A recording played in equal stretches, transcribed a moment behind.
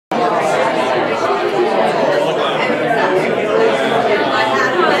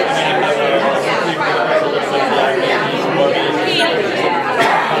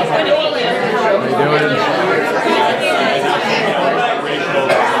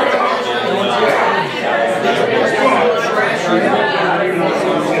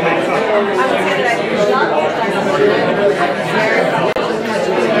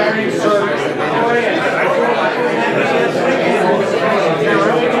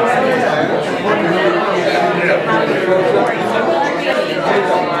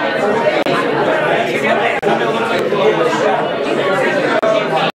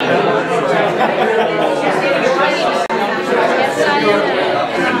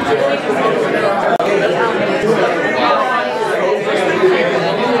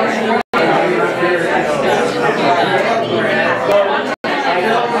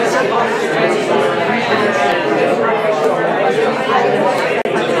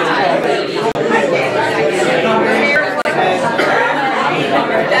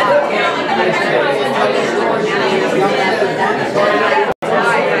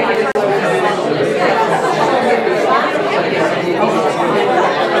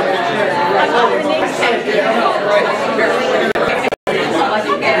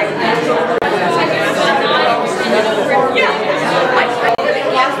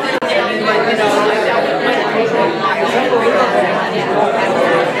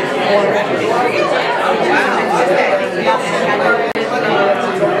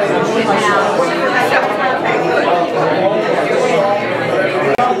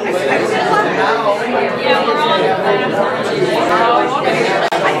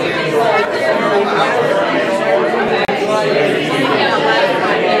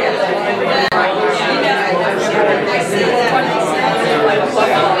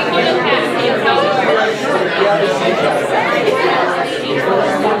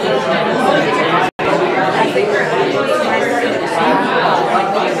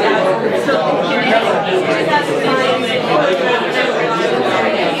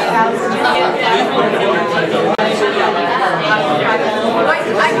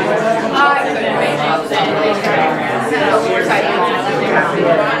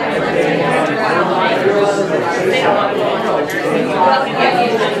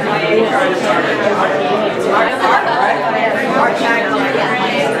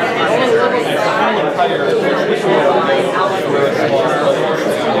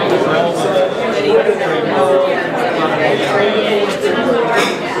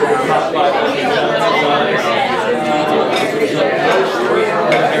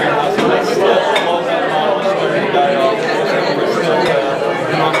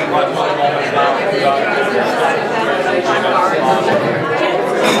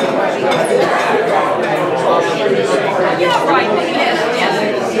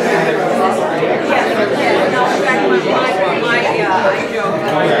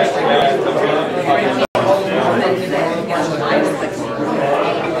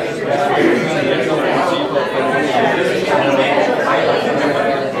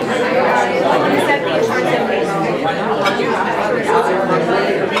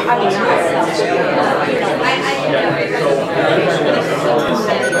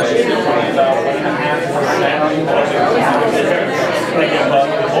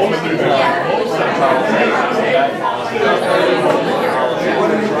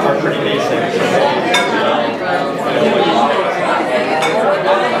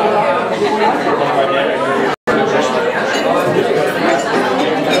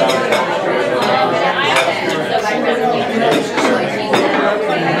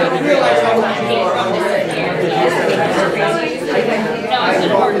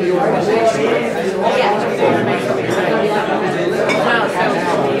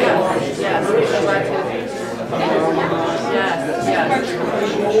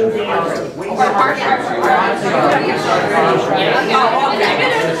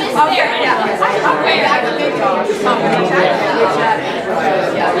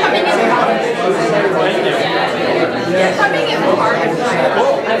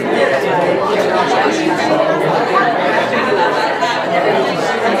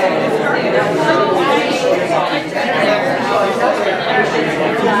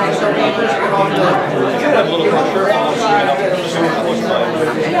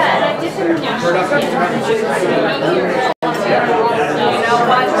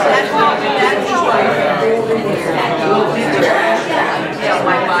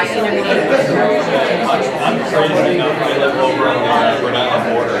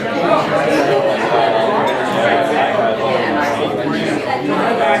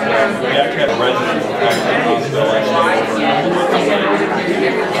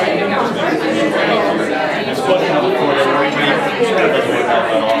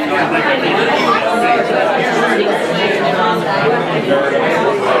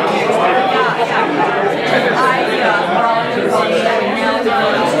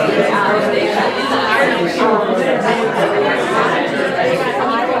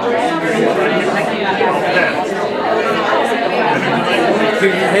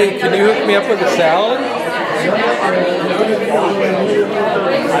Hey, can you hook me up with a salad?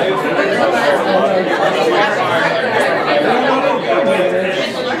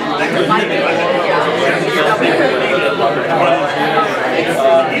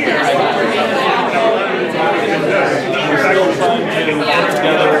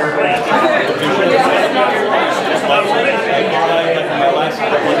 Together.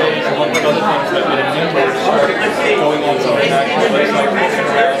 things that the members start going on some actions, like looking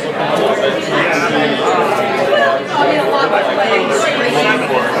around, looking a little bit to see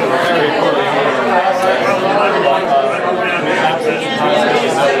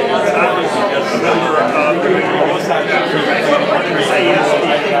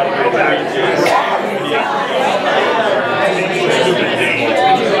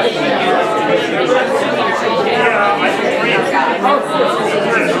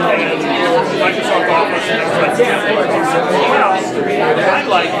Microsoft Office and well, I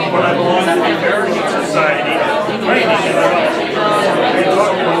like when I belong to the American Society training and development. You're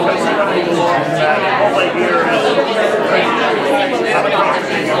talking about somebody who belongs to that. All I hear is training. I'm a doctor.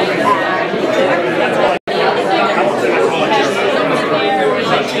 That's all I hear. I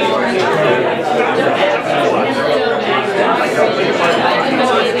don't think that's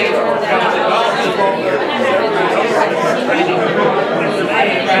all I hear.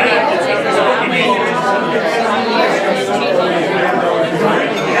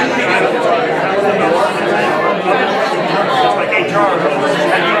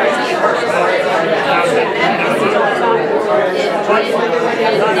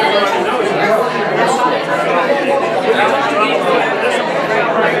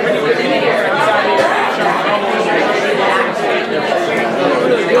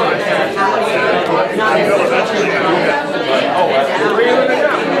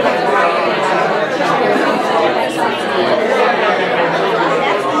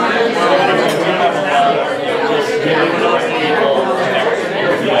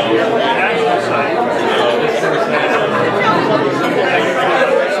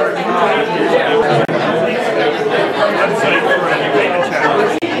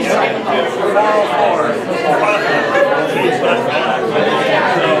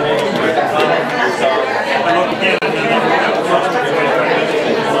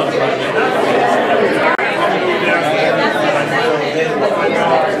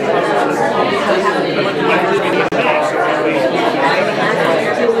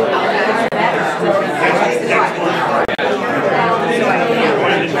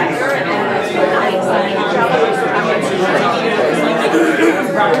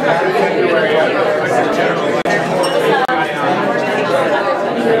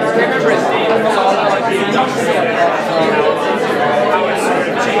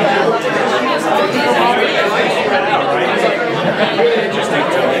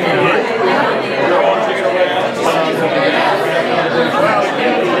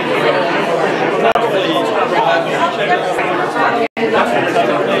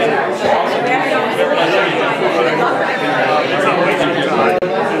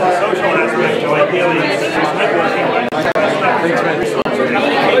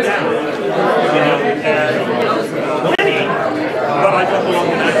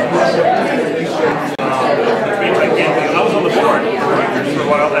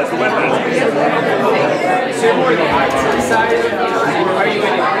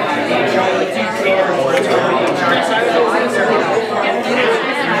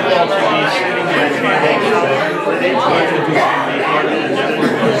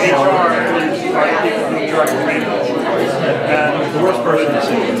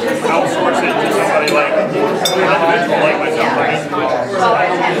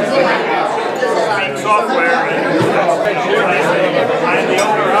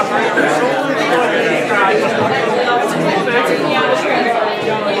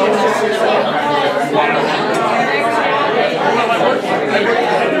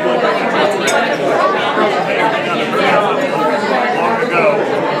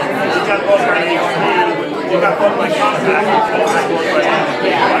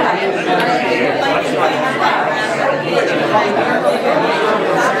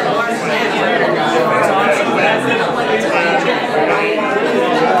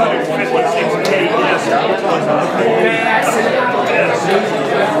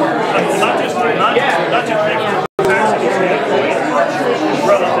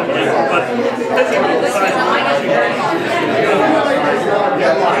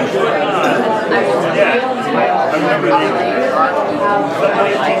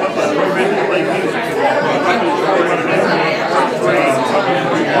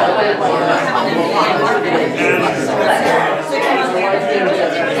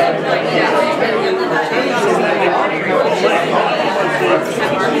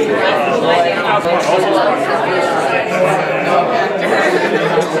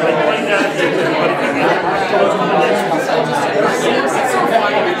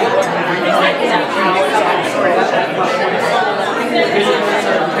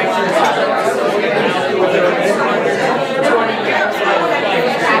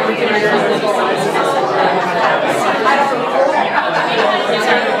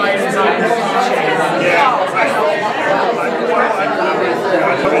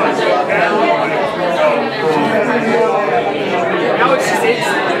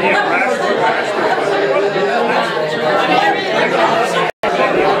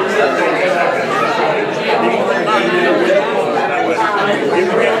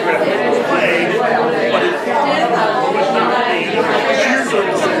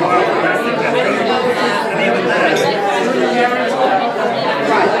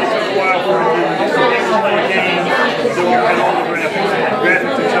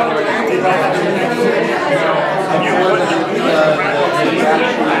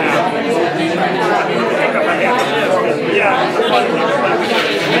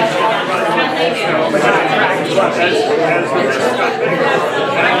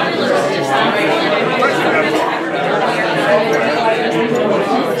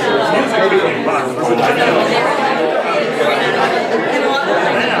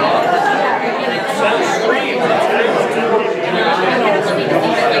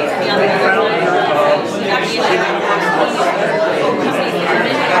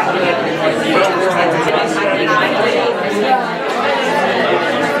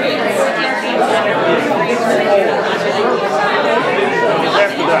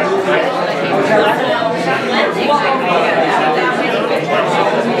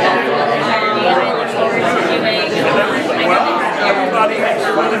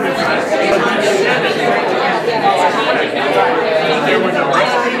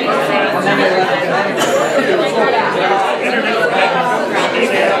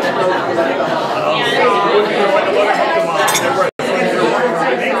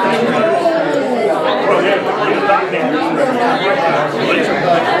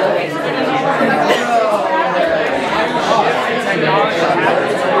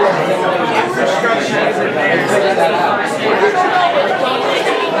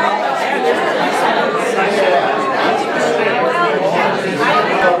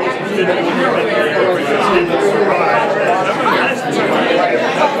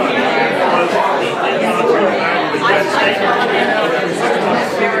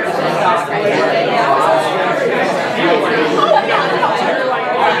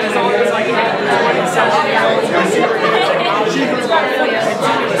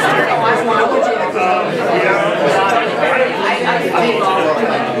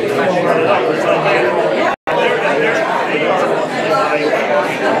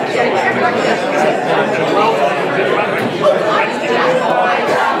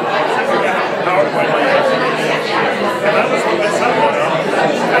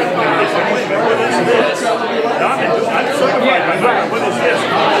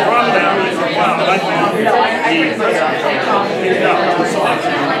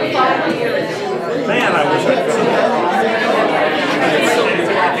 Man, I wish I could see that.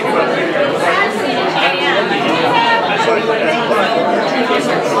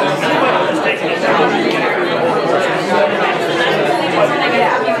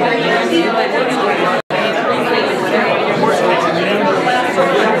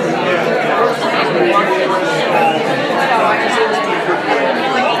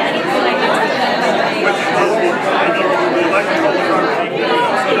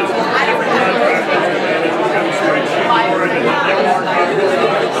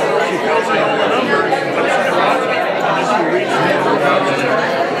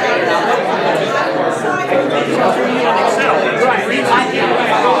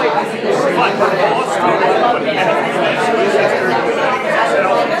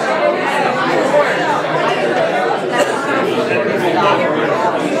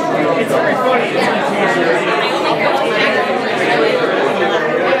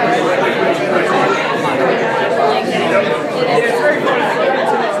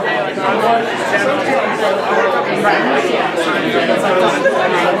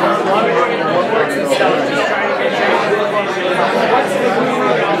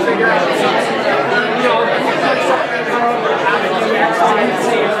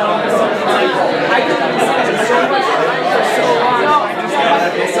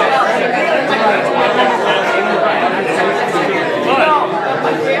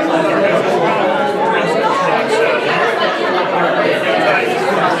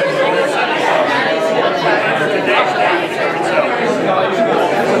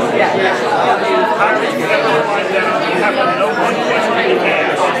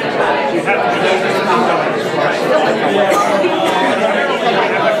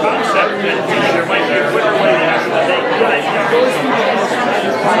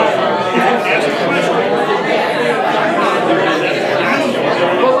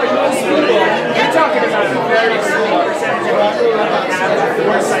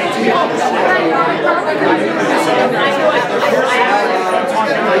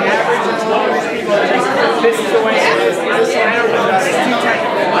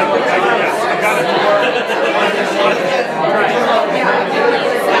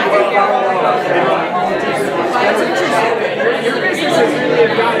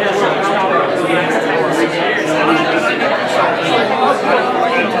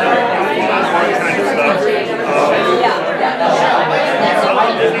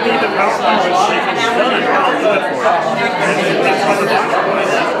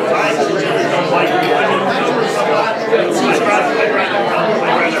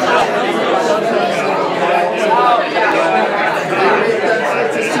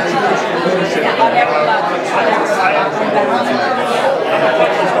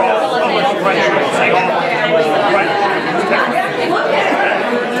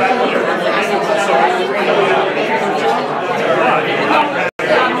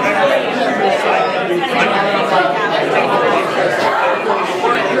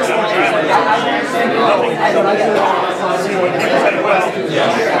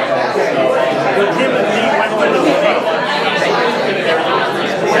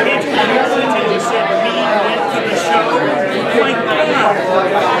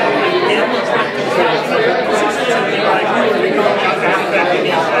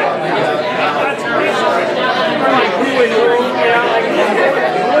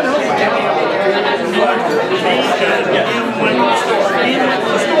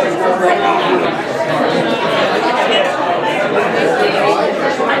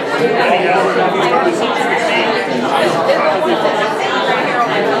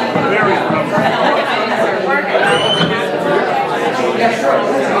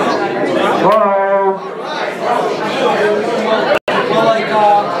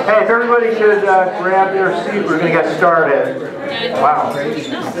 Grab their seat. We're going to get started. Wow, this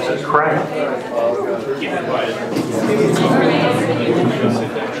is cramped.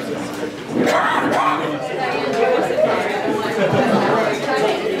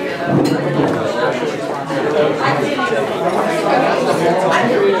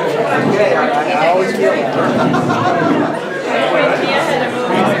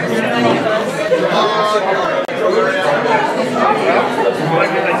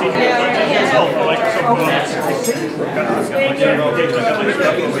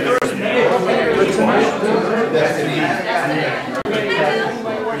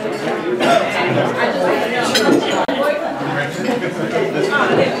 So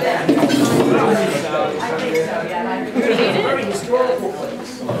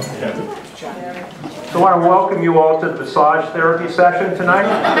I want to welcome you all to the massage therapy session tonight.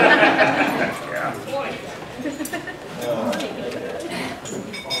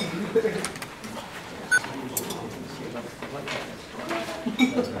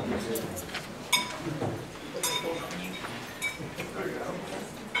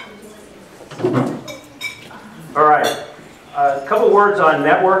 All right, a couple words on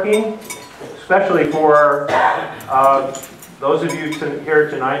networking, especially for those of you here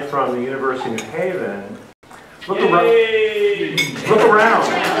tonight from the University of New Haven. Look around.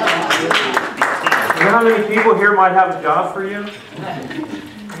 You know how many people here might have a job for you?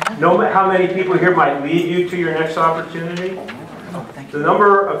 Know how many people here might lead you to your next opportunity? The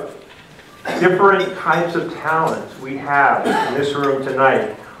number of different types of talents we have in this room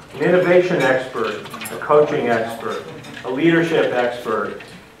tonight. An innovation expert, a coaching expert, a leadership expert,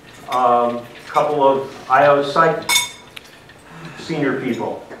 a couple of IO Psych senior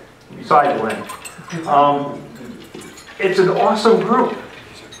people, besides Lynn. It's an awesome group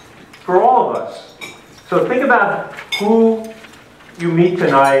for all of us. So think about who you meet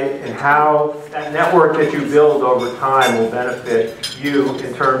tonight and how that network that you build over time will benefit you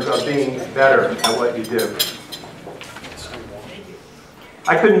in terms of being better at what you do.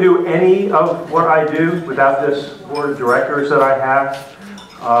 I couldn't do any of what I do without this board of directors that I have.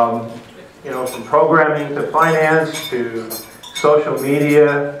 You know, from programming to finance to social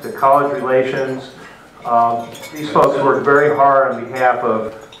media to college relations. These folks work very hard on behalf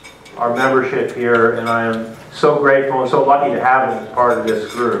of our membership here, and I am so grateful and so lucky to have them as part of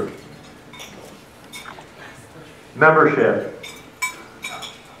this group. Membership.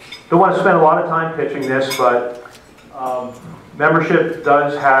 Don't want to spend a lot of time pitching this, but membership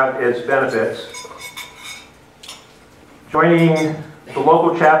does have its benefits. Joining the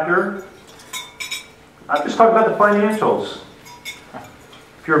local chapter, I'm just talking about the financials.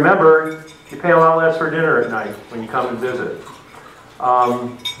 If you're a member, you pay a lot less for dinner at night when you come and visit.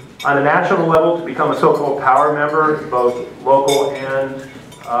 On a national level, to become a so-called power member, both local and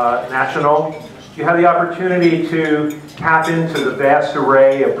national, you have the opportunity to tap into the vast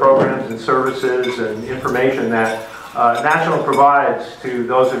array of programs and services and information that National provides to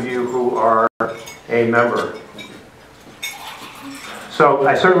those of you who are a member. So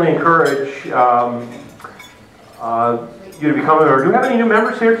I certainly encourage you to become a member. Do we have any new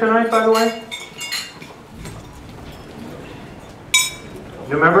members here tonight, by the way?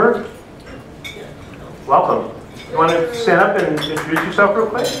 New member? Welcome. You want to stand up and introduce yourself real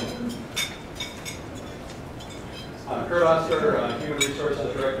quick? Kurt Oster, Human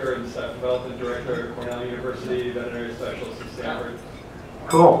Resources Director and Staff Development Director at Cornell University, Veterinary Specialist at Stanford.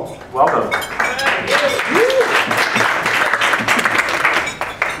 Cool. Welcome.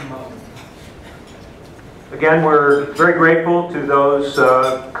 Again, we're very grateful to those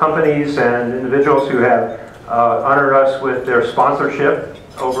companies and individuals who have honored us with their sponsorship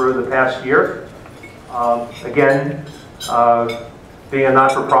over the past year. Again, being a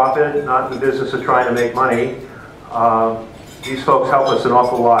not-for-profit, not in the business of trying to make money, these folks help us an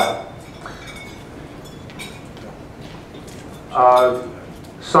awful lot.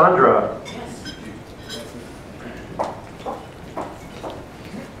 Sandra.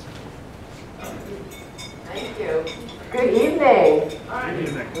 Thank you. Good evening.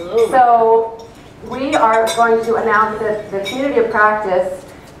 So we are going to announce that the community of practice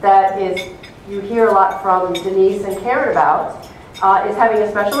that you hear a lot from Denise and Karen about is having a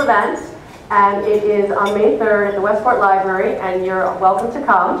special event, and it is on May 3rd at the Westport Library, and you're welcome to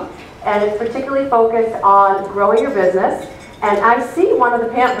come. And it's particularly focused on growing your business. And I see one of the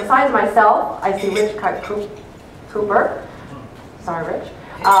panels, besides myself, I see Rich Cooper. Sorry, Rich.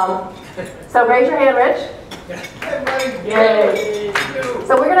 So raise your hand, Rich. Yay.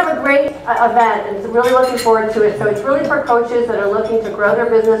 So we're going to have a great event, and really looking forward to it. So it's really for coaches that are looking to grow their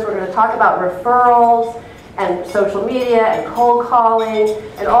business. We're going to talk about referrals and social media and cold calling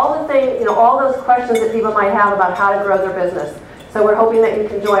and all the things, all those questions that people might have about how to grow their business. So we're hoping that you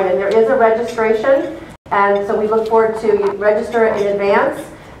can join. And there is a registration, and so we look forward to you register in advance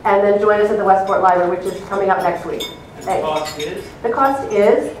and then join us at the Westport Library, which is coming up next week. The cost is? The cost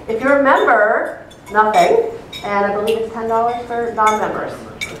is, if you're a member, nothing, and I believe it's $10 for non-members.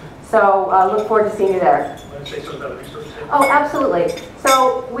 So look forward to seeing you there. Oh, absolutely.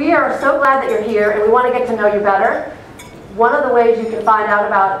 So we are so glad that you're here, and we want to get to know you better. One of the ways you can find out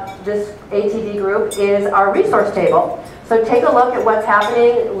about this ATD group is our resource table. So take a look at what's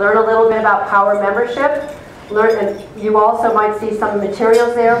happening, learn a little bit about Power membership. and you also might see some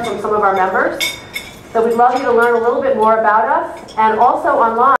materials there from some of our members. So we'd love you to learn a little bit more about us. And also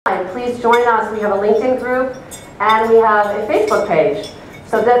online, please join us. We have a LinkedIn group and we have a Facebook page.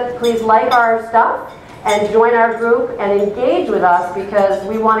 So that please like our stuff and join our group and engage with us because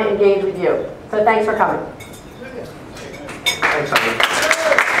we want to engage with you. So thanks for coming. Thanks, Heidi.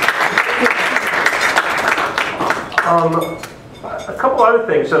 A couple other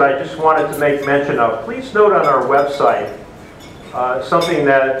things that I just wanted to make mention of. Please note on our website something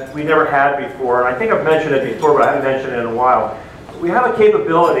that we never had before, and I think I've mentioned it before, but I haven't mentioned it in a while. We have a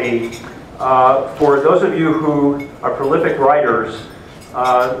capability for those of you who are prolific writers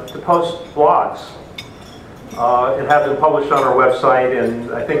to post blogs and have them published on our website,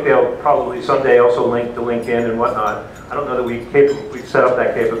 and I think they'll probably someday also link to LinkedIn and whatnot. I don't know that we've set up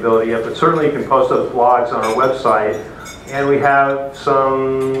that capability yet, but certainly you can post those blogs on our website. And we have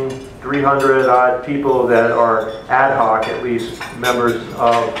some 300 odd people that are ad hoc, at least members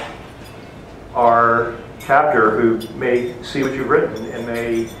of our chapter, who may see what you've written and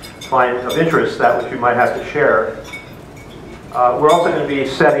may find of interest that which you might have to share. We're also going to be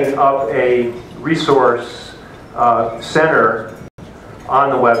setting up a resource center on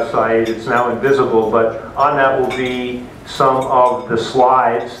the website. It's now invisible, but on that will be some of the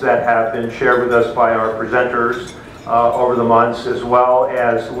slides that have been shared with us by our presenters over the months, as well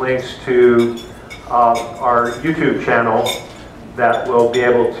as links to our YouTube channel that will be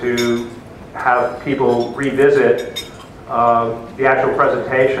able to have people revisit the actual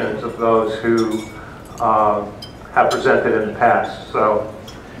presentations of those who have presented in the past. So,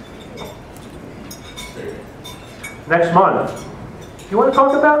 next month, you want to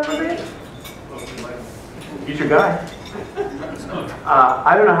talk about it for a minute? He's your guy.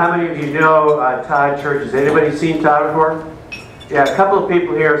 I don't know how many of you know Todd Church. Has anybody seen Todd before? Yeah, a couple of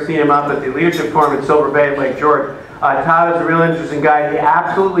people here have seen him up at the Leadership Forum in Silver Bay at Lake George. Todd is a real interesting guy. He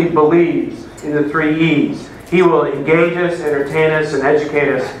absolutely believes in the 3 E's. He will engage us, entertain us, and educate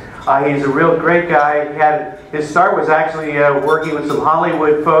us. He's a real great guy. His start was actually working with some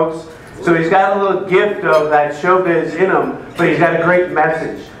Hollywood folks. So he's got a little gift of that showbiz in him, but he's got a great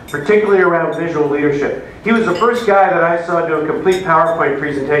message, particularly around visual leadership. He was the first guy that I saw do a complete PowerPoint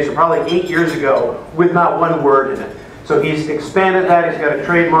presentation probably 8 years ago with not one word in it. So he's expanded that. He's got a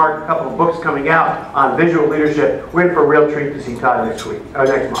trademark, a couple of books coming out on visual leadership. We're in for a real treat to see Todd next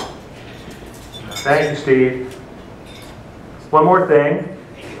month. Thank you, Steve. One more thing.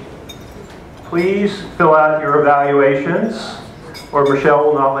 Please fill out your evaluations, or Michelle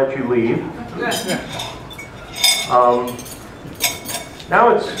will not let you leave.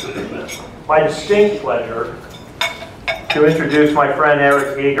 Now it's my distinct pleasure to introduce my friend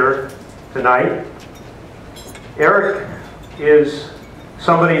Eric Hieger tonight. Eric is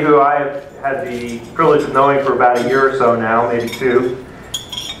somebody who I've had the privilege of knowing for about a year or so now, maybe 2.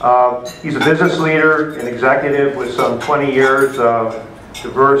 He's a business leader and executive with some 20 years of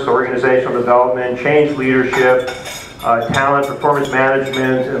diverse organizational development, change leadership, talent, performance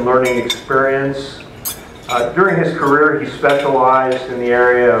management, and learning experience. During his career, he specialized in the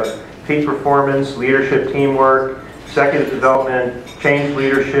area of peak performance, leadership, teamwork, executive development, change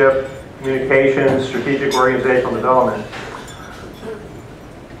leadership, communications, strategic organizational development.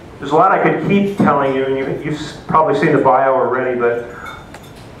 There's a lot I could keep telling you, and you've probably seen the bio already, but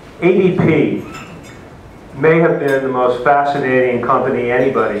ADP may have been the most fascinating company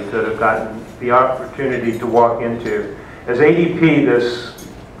anybody could have gotten the opportunity to walk into. As ADP, this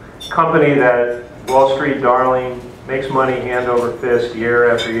company that Wall Street darling, makes money hand over fist year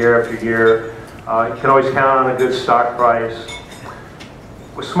after year after year, you can always count on a good stock price,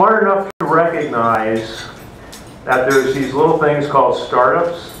 was smart enough to recognize that there's these little things called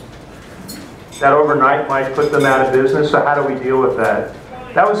startups that overnight might put them out of business. So how do we deal with that?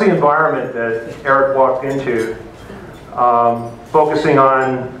 That was the environment that Eric walked into, focusing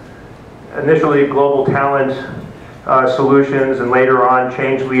on initially global talent solutions and later on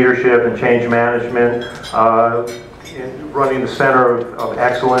change leadership and change management, running the center of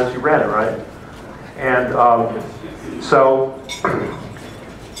excellence. You read it, right? And so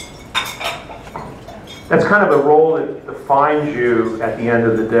that's kind of a role that defines you at the end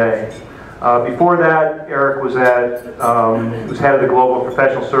of the day. Before that, Eric was was head of the global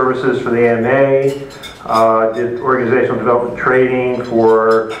professional services for the AMA, did organizational development training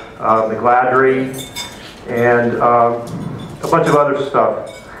for McGladrey, and a bunch of other stuff.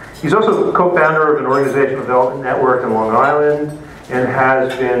 He's also the co-founder of an organizational development network in Long Island and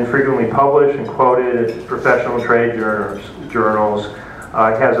has been frequently published and quoted in professional trade journals.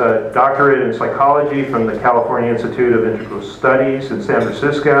 Has a doctorate in psychology from the California Institute of Integral Studies in San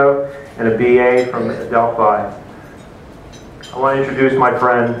Francisco and a BA from Delphi. I want to introduce my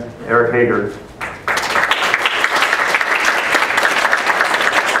friend, Eric Hieger.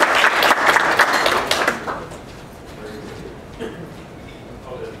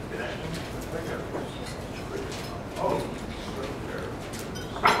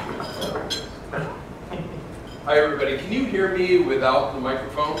 Hi everybody, can you hear me without the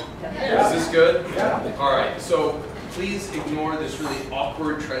microphone? Yeah. Is this good? Yeah. All right, so please ignore this really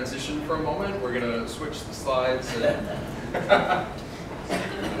awkward transition for a moment. We're going to switch the slides and then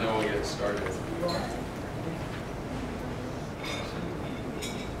we'll get started.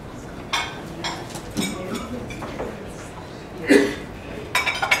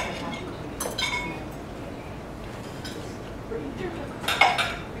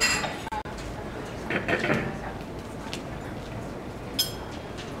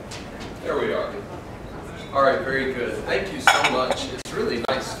 There we are. All right, very good. Thank you so much. It's really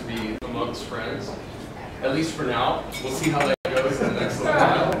nice to be amongst friends, at least for now. We'll see how that goes in the next little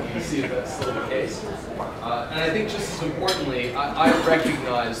while and see if that's still the case. And I think just as importantly, I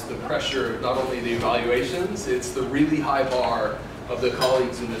recognize the pressure of not only the evaluations, it's the really high bar of the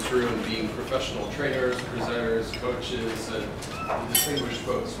colleagues in this room being professional trainers, presenters, coaches, and the distinguished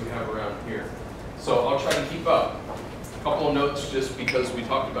folks we have around here. So I'll try to keep up. A couple of notes just because we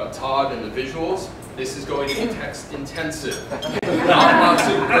talked about Todd and the visuals. This is going to be text intensive, not lots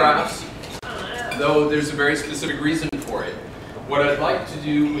of graphs, though there's a very specific reason for it. What I'd like to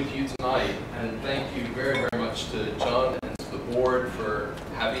do with you tonight, and thank you very, very much to John and to the board for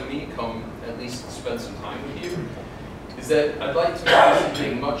having me come at least spend some time with you, is that I'd like to make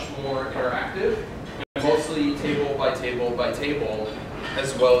something much more interactive, and mostly table by table by table,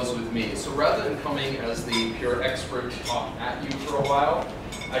 as well as with me. So rather than coming as the pure expert to talk at you for a while,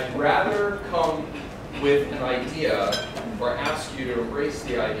 I'd rather come with an idea or ask you to embrace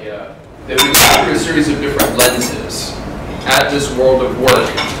the idea that we go through a series of different lenses at this world of work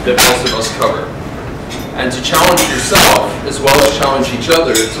that most of us cover. And to challenge yourself as well as challenge each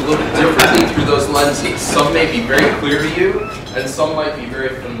other to look differently through those lenses. Some may be very clear to you and some might be very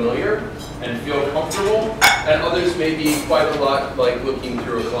familiar and feel comfortable, and others may be quite a lot like looking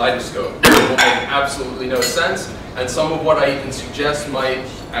through a kaleidoscope. It will make absolutely no sense, and some of what I even suggest might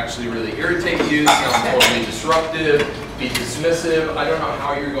actually really irritate you, sound totally disruptive, be dismissive. I don't know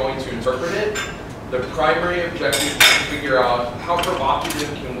how you're going to interpret it. The primary objective is to figure out how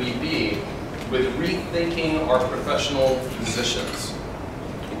provocative can we be with rethinking our professional positions.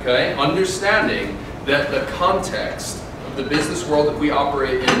 Okay? Understanding that the context of the business world that we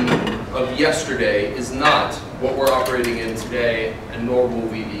operate in of yesterday is not what we're operating in today, and nor will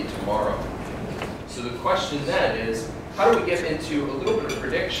we be tomorrow. So the question then is, how do we get into a little bit of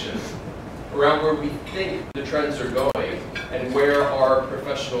prediction around where we think the trends are going and where our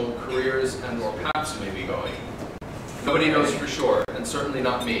professional careers and or paths may be going? Nobody knows for sure, and certainly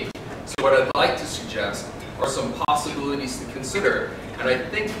not me. So what I'd like to suggest are some possibilities to consider. And I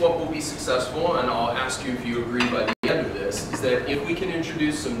think what will be successful, and I'll ask you if you agree by the end of this, is that if we can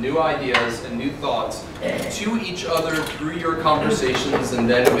introduce some new ideas and new thoughts to each other through your conversations and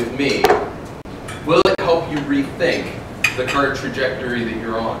then with me, will it help you rethink the current trajectory that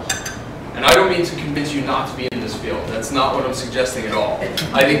you're on? And I don't mean to convince you not to be in this field. That's not what I'm suggesting at all.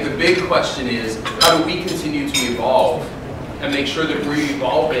 I think the big question is, how do we continue to evolve and make sure that we're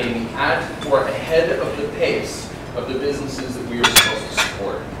evolving at or ahead of the pace of the businesses that we are supposed to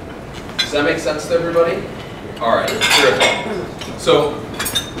support? Does that make sense to everybody? All right, terrific. So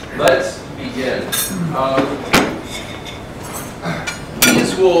let's begin.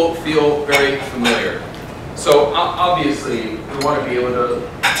 These will feel very familiar. So obviously, we want to be able to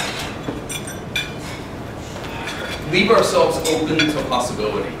leave ourselves open to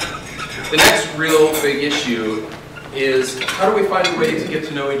possibility. The next real big issue is how do we find a way to get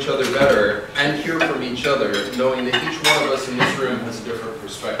to know each other better and hear from each other, knowing that each one of us in this room has a different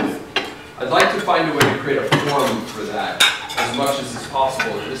perspective. I'd like to find a way to create a forum for that as much as is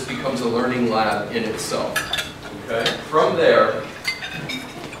possible. This becomes a learning lab in itself. Okay? From there,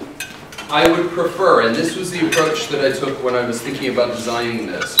 I would prefer, and this was the approach that I took when I was thinking about designing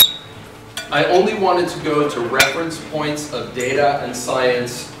this, I only wanted to go to reference points of data and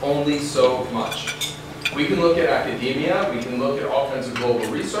science only so much. We can look at academia, we can look at all kinds of global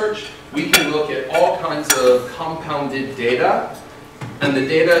research, we can look at all kinds of compounded data, and the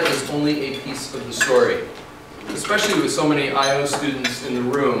data is only a piece of the story. Especially with so many IO students in the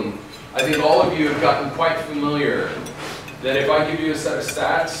room, I think all of you have gotten quite familiar that if I give you a set of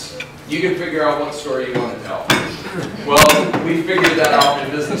stats, you can figure out what story you want to tell. Well, we figured that out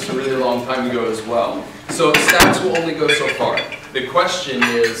in business a really long time ago as well. So stats will only go so far. The question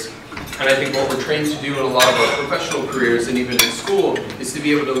is, and I think what we're trained to do in a lot of our professional careers and even in school, is to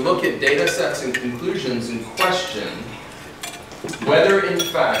be able to look at data sets and conclusions and question whether in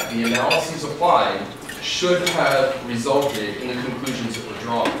fact the analyses applied should have resulted in the conclusions that were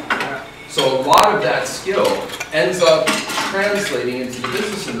drawn. So a lot of that skill ends up translating into the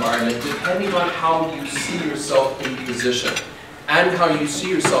business environment depending on how you see yourself in position and how you see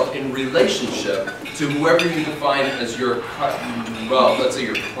yourself in relationship to whoever you define as your, well, let's say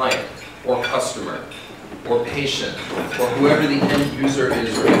your client or customer or patient or whoever the end user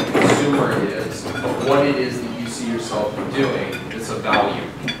is or the consumer is, what it is that you see yourself doing that's of value.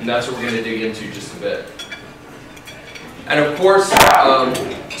 And that's what we're going to dig into just a bit. And of course,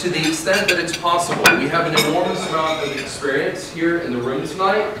 to the extent that it's possible, we have an enormous amount of experience here in the room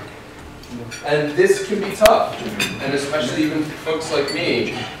tonight, and this can be tough, and especially even for folks like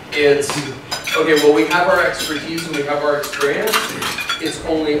me, it's, okay, well, we have our expertise and we have our experience, it's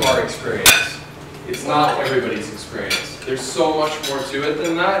only our experience. It's not everybody's experience. There's so much more to it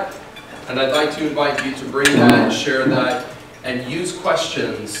than that, and I'd like to invite you to bring that, share that, and use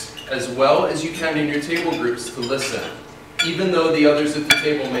questions as well as you can in your table groups to listen, even though the others at the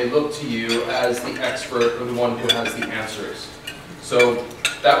table may look to you as the expert or the one who has the answers. So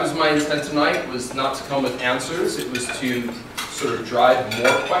that was my intent tonight, was not to come with answers, it was to sort of drive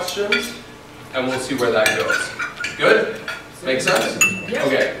more questions, and we'll see where that goes. Good? Make sense?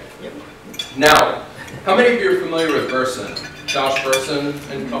 Okay. Now, how many of you are familiar with Burson? Josh Burson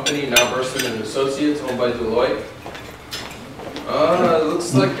and Company, now Burson and Associates, owned by Deloitte?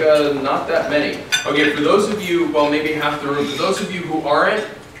 Looks like not that many. Okay, for those of you, well, maybe half the room, for those of you who aren't,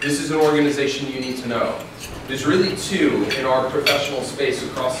 this is an organization you need to know. There's really two in our professional space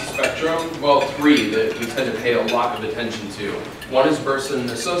across the spectrum, well, three that we tend to pay a lot of attention to. One is Burson and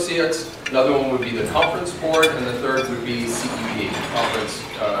Associates, another one would be the Conference Board, and the third would be CEB, Conference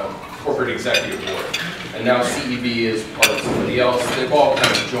Corporate Executive Board. And now CEB is part of somebody else. They've all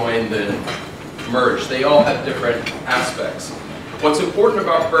kind of joined and merged. They all have different aspects. What's important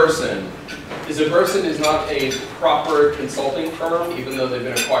about Burson is that Burson is not a proper consulting firm, even though they've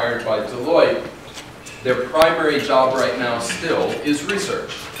been acquired by Deloitte. Their primary job right now still is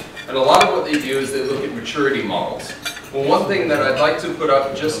research. And a lot of what they do is they look at maturity models. Well, one thing that I'd like to put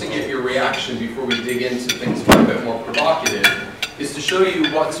up just to get your reaction before we dig into things that are a bit more provocative is to show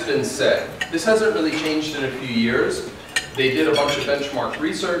you what's been said. This hasn't really changed in a few years. They did a bunch of benchmark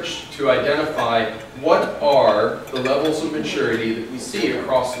research to identify what are the levels of maturity that we see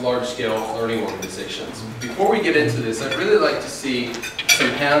across large-scale learning organizations. Before we get into this, I'd really like to see some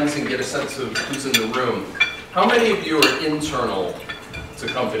hands and get a sense of who's in the room. How many of you are internal to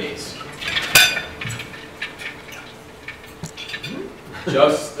companies?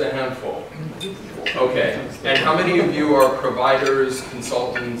 Just a handful. Okay. And how many of you are providers,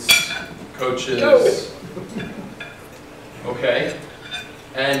 consultants, coaches? Okay.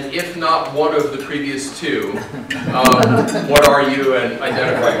 And if not one of the previous two, what are you, and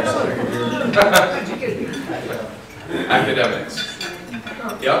identify yourself? Academics.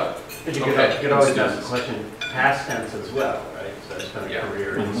 Yep. But you could always ask the question, past tense as well, right? So it's kind of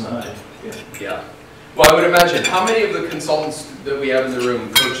career inside. Yeah. Well, I would imagine, how many of the consultants that we have in the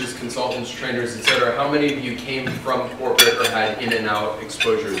room, coaches, consultants, trainers, etc., how many of you came from corporate or had in and out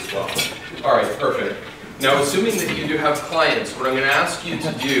exposure as well? All right, perfect. Now, assuming that you do have clients, what I'm going to ask you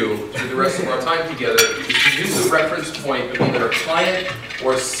to do through the rest of our time together is to use a reference point of either a client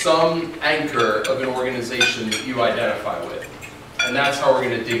or some anchor of an organization that you identify with. And that's how we're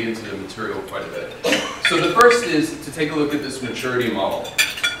going to dig into the material quite a bit. So the first is to take a look at this maturity model.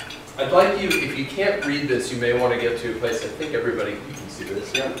 I'd like you, if you can't read this, you may want to get to a place, I think everybody, you can see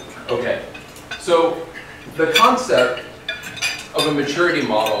this, yeah? Okay. So the concept of a maturity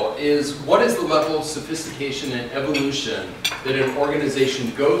model is what is the level of sophistication and evolution that an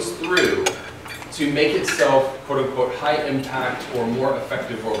organization goes through to make itself, quote unquote, high impact or more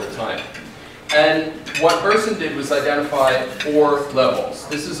effective over time. And what Burson did was identify 4 levels.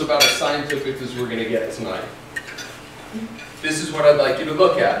 This is about as scientific as we're going to get tonight. This is what I'd like you to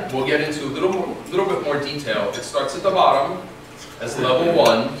look at. We'll get into a little bit more detail. It starts at the bottom as level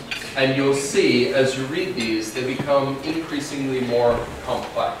 1, and you'll see as you read these, they become increasingly more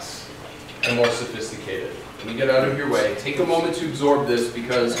complex and more sophisticated. Let me get out of your way. Take a moment to absorb this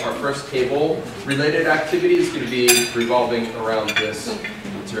because our first table related activity is going to be revolving around this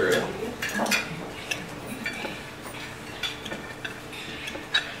material.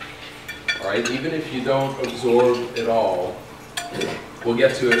 All right? Even if you don't absorb it all, we'll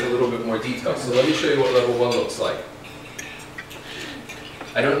get to it in a little bit more detail. So let me show you what level 1 looks like.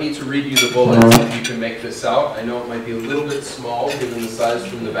 I don't need to read you the bullets if you can make this out. I know it might be a little bit small given the size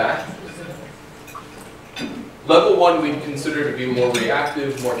from the back. Level 1 we'd consider to be more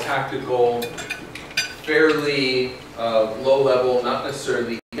reactive, more tactical, fairly low level, not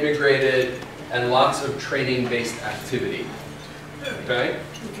necessarily integrated, and lots of training-based activity. Okay?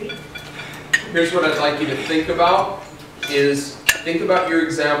 Here's what I'd like you to think about is think about your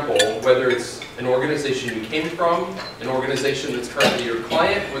example, whether it's an organization you came from, an organization that's currently your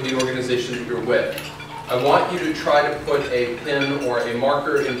client, or the organization that you're with. I want you to try to put a pin or a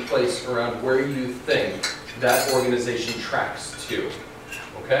marker in place around where you think that organization tracks to.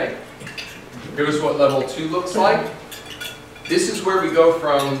 Okay? Here's what level 2 looks like. This is where we go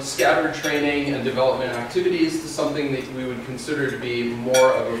from scattered training and development activities to something that we would consider to be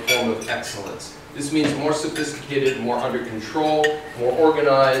more of a form of excellence. This means more sophisticated, more under control, more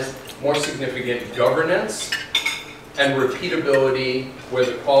organized, more significant governance, and repeatability where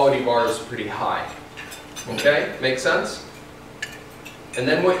the quality bar is pretty high. Okay? Make sense? And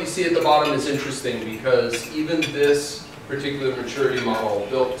then what you see at the bottom is interesting because even this particular maturity model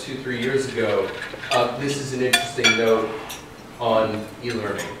built 2-3 years ago, this is an interesting note on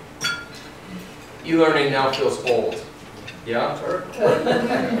e-learning. E-learning now feels old. Yeah? What do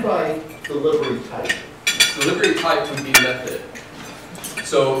you mean by delivery type? Delivery type would be method.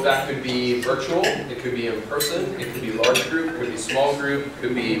 So that could be virtual, it could be in person, it could be large group, it could be small group, it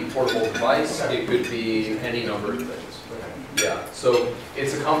could be portable device, it could be any number of things. Yeah, so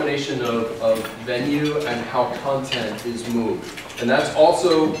it's a combination of venue and how content is moved. And that's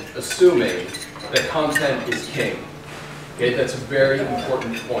also assuming that content is king. Okay, that's a very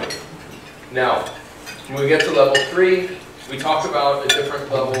important point. Now, when we get to level 3, we talk about a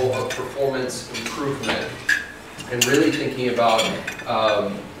different level of performance improvement and really thinking about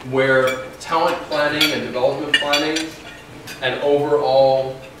where talent planning and development planning and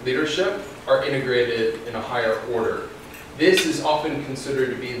overall leadership are integrated in a higher order. This is often considered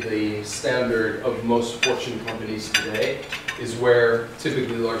to be the standard of most Fortune companies today, is where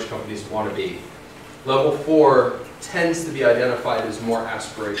typically large companies want to be. Level 4 tends to be identified as more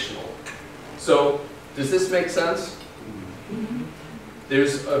aspirational. So, does this make sense?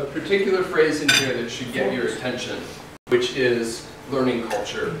 There's a particular phrase in here that should get your attention, which is learning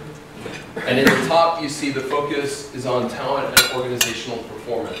culture. And in the top, you see the focus is on talent and organizational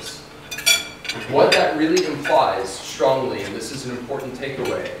performance. What that really implies strongly, and this is an important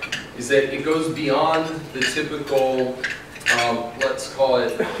takeaway, is that it goes beyond the typical, let's call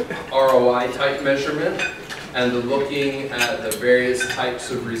it ROI type measurement, and the looking at the various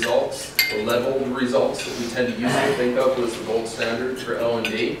types of results, the level results that we tend to use to think of as the gold standard for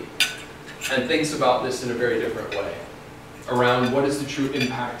L&D, and thinks about this in a very different way. Around what is the true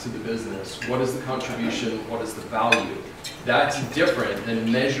impact to the business, what is the contribution, what is the value. That's different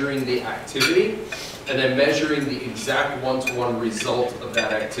than measuring the activity and then measuring the exact one-to-one result of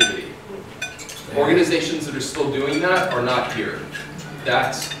that activity. Organizations that are still doing that are not here.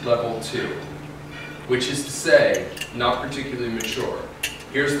 That's level 2, which is to say, not particularly mature.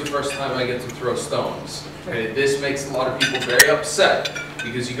 Here's the first time I get to throw stones. Okay, this makes a lot of people very upset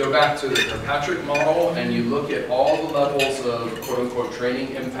because you go back to the Kirkpatrick model and you look at all the levels of quote-unquote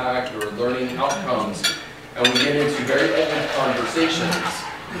training impact or learning outcomes, and we get into very open conversations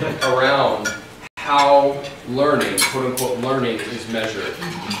around how learning, quote-unquote learning, is measured.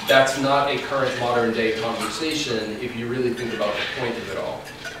 That's not a current modern-day conversation if you really think about the point of it all.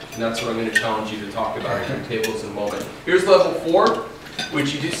 And that's what I'm going to challenge you to talk about in your tables in a moment. Here's level 4,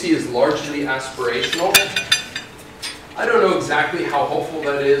 which you do see is largely aspirational. I don't know exactly how hopeful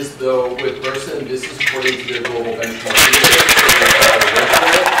that is, though with Burson, this is according to their global benchmark.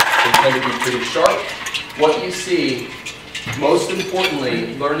 They tend to be pretty sharp. What you see, most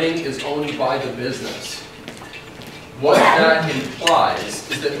importantly, learning is owned by the business. What that implies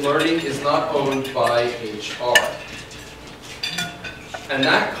is that learning is not owned by HR. And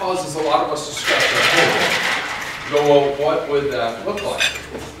that causes a lot of us to scratch our head. Go, well, what would that look like?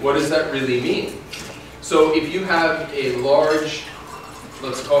 What does that really mean? So if you have a large,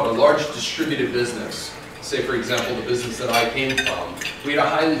 let's call it a large distributed business, say for example the business that I came from, we had a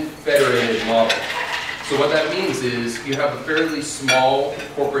highly federated model. So what that means is you have a fairly small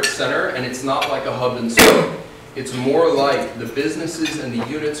corporate center and it's not like a hub and spoke. It's more like the businesses and the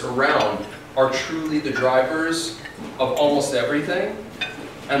units around are truly the drivers of almost everything.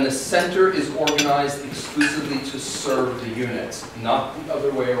 And the center is organized exclusively to serve the units, not the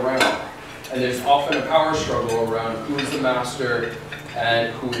other way around. And there's often a power struggle around who is the master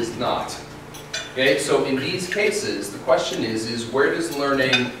and who is not. Okay, so in these cases, the question is where does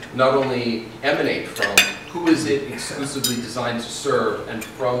learning not only emanate from, who is it exclusively designed to serve, and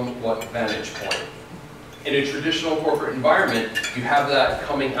from what vantage point? In a traditional corporate environment, you have that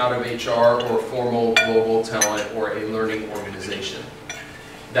coming out of HR or formal global talent or a learning organization.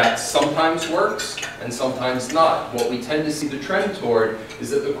 That sometimes works and sometimes not. What we tend to see the trend toward is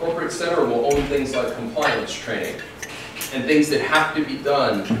that the corporate center will own things like compliance training and things that have to be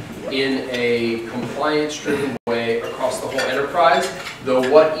done in a compliance-driven way across the whole enterprise,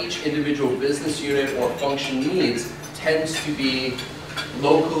 though what each individual business unit or function needs tends to be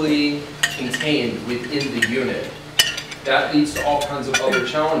locally contained within the unit. That leads to all kinds of other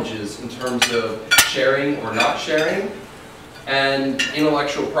challenges in terms of sharing or not sharing, and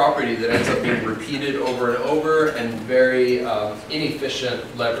intellectual property that ends up being repeated over and over, and very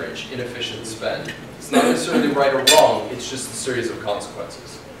inefficient leverage, inefficient spend. It's not necessarily right or wrong, it's just a series of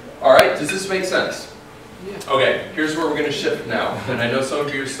consequences. All right, does this make sense? Yeah. Okay, here's where we're going to shift now. And I know some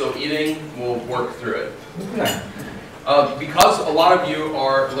of you are still eating, we'll work through it. Because a lot of you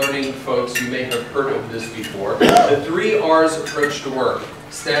are learning folks, you may have heard of this before. The 3 R's approach to work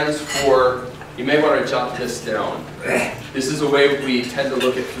stands for, you may want to jot this down. This is a way we tend to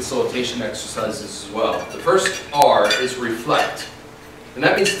look at facilitation exercises as well. The first R is reflect. And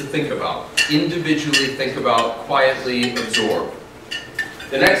that means to think about. Individually think about, quietly absorb.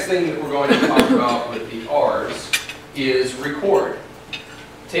 The next thing that we're going to talk about with the R's is record.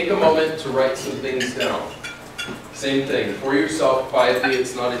 Take a moment to write some things down. Same thing, for yourself, quietly,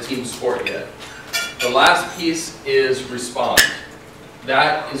 it's not a team sport yet. The last piece is respond.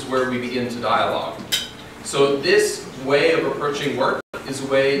 That is where we begin to dialogue. So this way of approaching work is a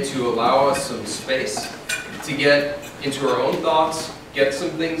way to allow us some space to get into our own thoughts, get some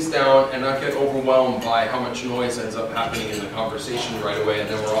things down, and not get overwhelmed by how much noise ends up happening in the conversation right away, and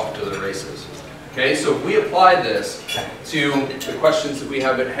then we're off to the races. Okay, so if we apply this to the questions that we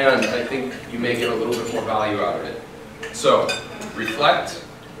have at hand, I think you may get a little bit more value out of it. So, reflect,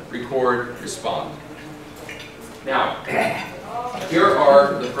 record, respond. Now, here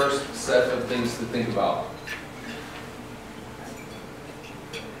are the first set of things to think about.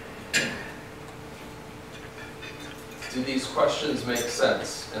 Do these questions make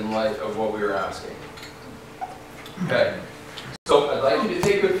sense in light of what we were asking? Okay, so I'd like you to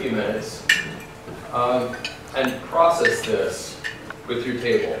take a few minutes and process this with your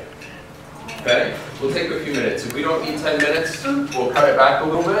table. Okay, we'll take a few minutes. If we don't need 10 minutes, we'll cut it back a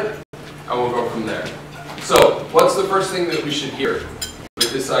little bit and we'll go from there. So, what's the first thing that we should hear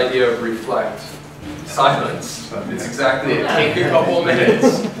with this idea of reflect? Silence. It's exactly it. Take a couple of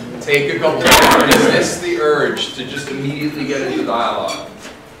minutes. Take a couple of minutes. Resist the urge to just immediately get into dialogue.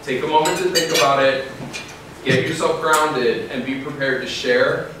 Take a moment to think about it. Get yourself grounded and be prepared to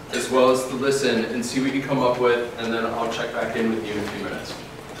share as well as to listen and see what you come up with, and then I'll check back in with you in a few minutes.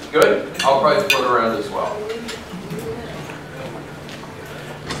 Good? I'll probably float around as well.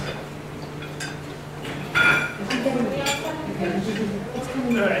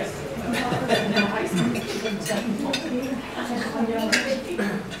 All right.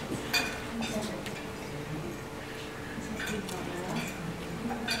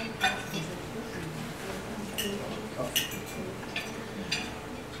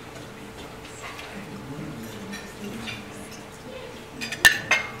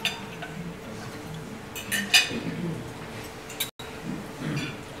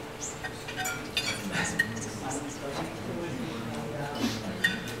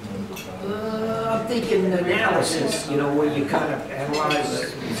 I'm thinking analysis, you know, where you kind of analyze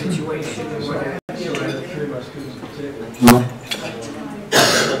the situation and what have you.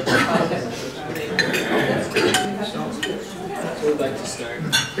 So we'd like to start.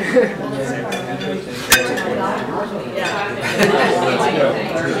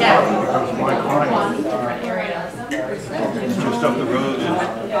 Just up the road is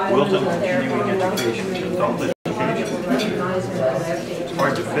Wilton Continuing Education and Adult Education. It's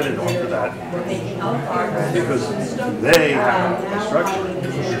hard to fit it onto that because they have a structure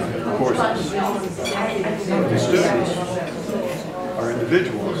of courses. The students are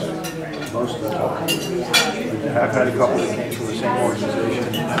individuals most of the time. I've had a couple that came from the same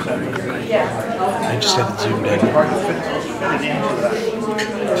organization. I just had it zoomed in It's hard to fit it into that.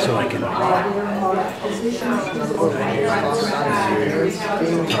 so I can talk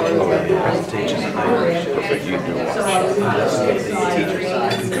about the presentation that I you do.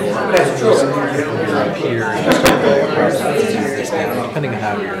 You're up here, depending on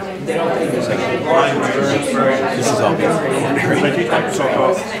how you're. This is all being recorded. I teach Microsoft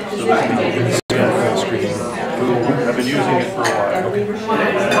Office, so this is full screen. I've been using it for a while.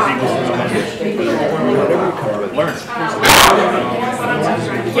 And people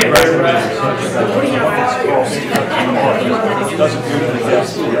putting out festivals. It doesn't usually get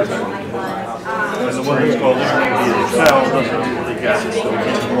and the one that's called ATD Excel doesn't usually get it, so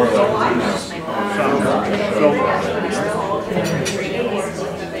it's more like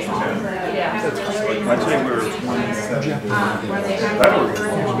I'd say we're better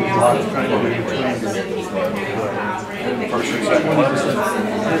trying to do between the first and second one.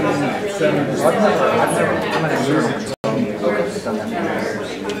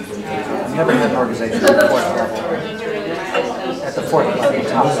 I've never had an organization at the fourth level. At the fourth level, the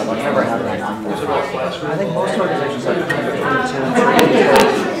top level, I've never had that. I think most organizations have between 2 and 3.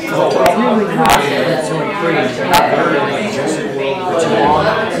 Really not 2 and 3. They're not very consistent for too long.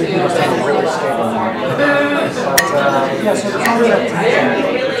 You must have a really stable market. But yeah, so there's always that tension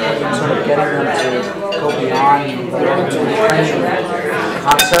between sort of getting them to go beyond the training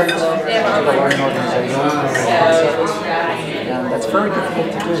concept to the learning organization concept. And that's very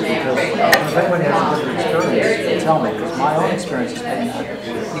difficult to do because if anyone has a different experience, they tell me, because my own experience has been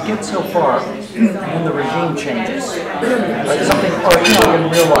that you get so far and the regime changes. Like something, or in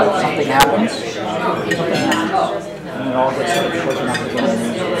real life, something happens, and it all gets sort of shaken up again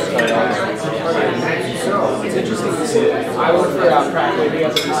and you start out. It's interesting to see. I work for Pratt-Whitney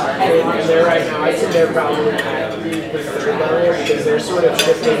as a researcher, and they're right now, I think they're probably at the third level because they're sort of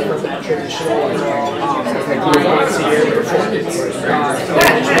shifting from that traditional once a year performance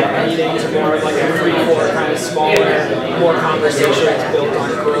meeting to more like a 3-4 kind of smaller, more conversations built on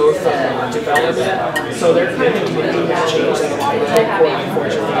growth and development. So they're kind of making that change that a lot of the big corporate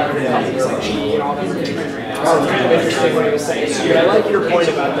Fortune 500 companies like GE and all those are doing right now. So it's kind of interesting what he was saying. So I like your point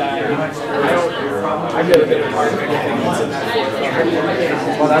about that. I've never been a part of anything that's in that forefront.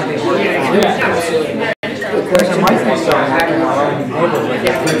 Well, that'd be really fun. Yeah, absolutely. Of course, there might be some in our own neighborhood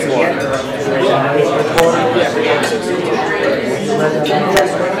that fits what.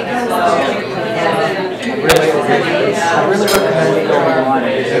 I really recommend you going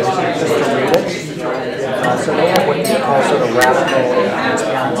online just to read it. So they have what they call sort of radical experience.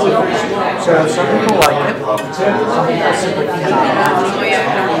 So some people like it, some people simply cannot manage it.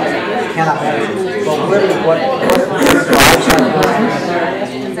 But really what drives them,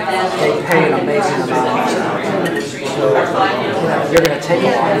 they pay an amazing amount of money. So you're going to take a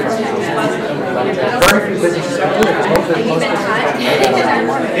lot from them. Very few businesses can do it because most businesses don't pay that amount of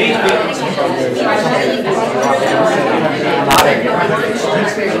money.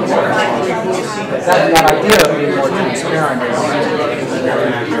 That idea of being more transparent is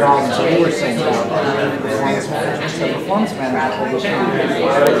so we were saying about performance management. So performance management will become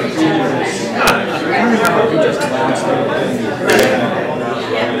very continuous. You just announced it.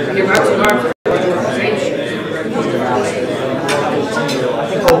 I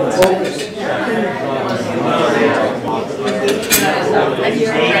think we'll focus. But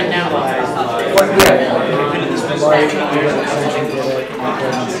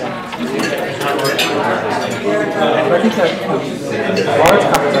I think that large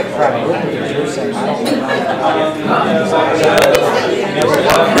companies like Pratt-Whitney, as you're saying, I don't know.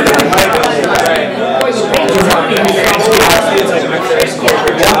 It's like my first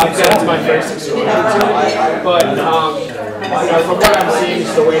corporate job, that's my first experience. But from what I'm seeing,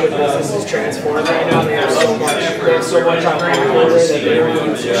 is the way the business is transformed right now. They have so much on that they're willing to change their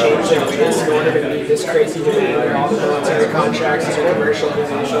ways in order to meet this crazy demand for all the military contracts and commercial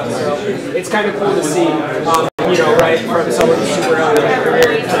positions. So it's kind of cool to see, right from someone who's super out of their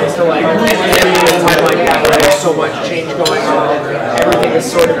career, it's nice to like maybe in a time like that where there's so much change going on, everything is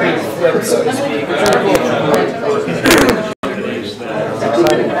sort of being flipped, so to speak. It's really cool.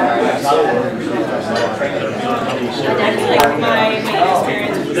 I feel like my main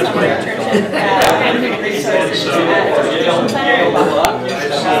experience was summer internship at human resources at Distribution Center.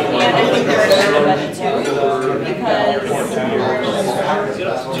 And I think there was some of that too, because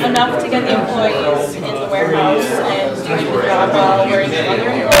enough to get the employees in the warehouse and doing the job while learning from other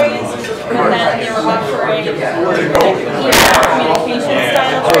employees, but then they were offering communication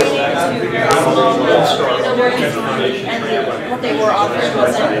style training to very small builders, and what they were offering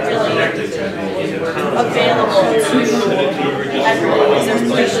wasn't really available to everybody because there's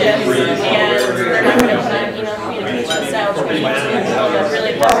 3 shifts and they're not going to put on communication style training to people that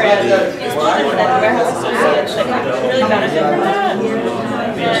really cover it. It's one that the warehouse associates that could really benefit from that.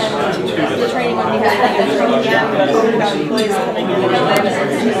 And the training would be kind of like a training gap, but about employees coming in and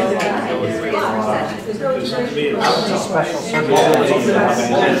Special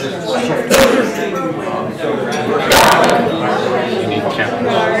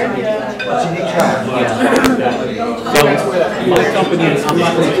My company is, I'm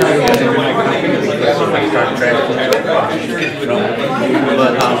not going to tell you that my company because if I start tracking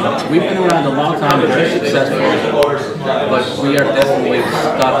but We've been around a long time, very successful, but we are definitely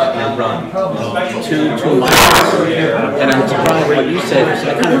stuck in a run. Too much. And I'm surprised what you said, because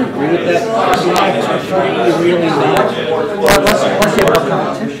I kind of agree with that. Really not. Well, let's see about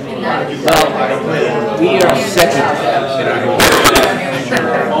competition. Well, we are second in our organization.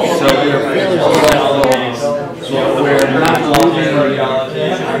 So we are fairly successful. We're not moving.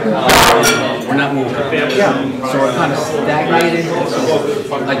 We're not moving. So we're kind of stagnated.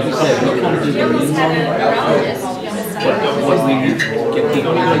 So, like you said, we kind of do the minimum. What we get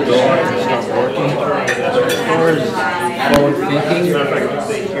people in the door and start working. As far as forward thinking,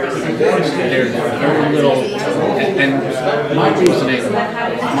 there's very little. And my reasoning,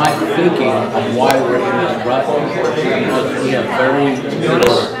 my thinking of why we're in this rut is because we have very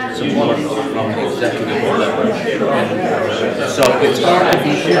little support from the executive level. And so it's hard to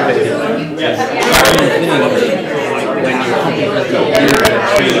be innovative. When your company has to deal with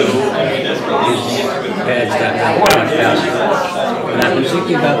adds that much faster. And I've been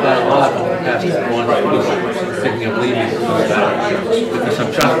thinking about that a lot over the past 1 week, thinking of leaving because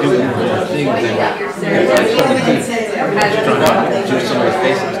I'm trying to do more things and like so many things. Just trying to do some of the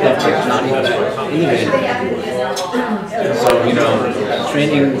basic stuff that's not even that innovative. So, you know,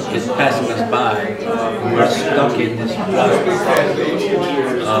 training is passing us by. We're stuck in this rut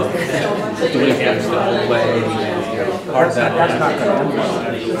of doing things the whole way. Part of that.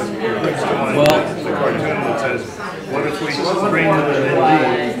 Well, what if we bring the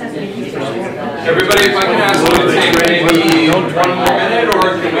everybody, if I can ask you to take maybe 1 more minute, or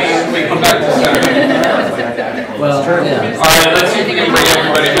can we come back to Saturday? Well, yeah. All right, let's see if we can bring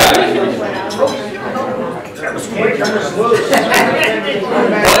everybody back.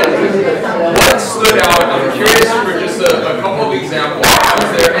 What stood out? I'm curious for just a couple of examples.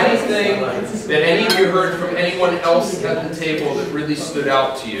 Was there anything that any of you heard from anyone else at the table that really stood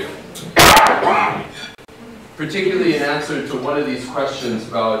out to you? Particularly in answer to one of these questions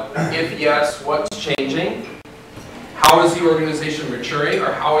about, if yes, what's changing? How is the organization maturing,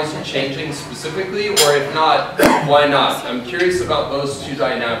 or how is it changing specifically? Or if not, why not? I'm curious about those two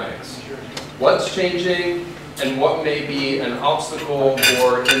dynamics. What's changing, and what may be an obstacle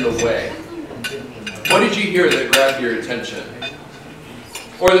or in the way? What did you hear that grabbed your attention?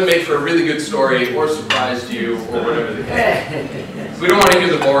 Or that made for a really good story, or surprised you, or whatever the case. We don't want to hear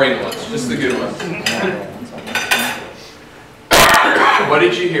the boring ones, just the good ones. What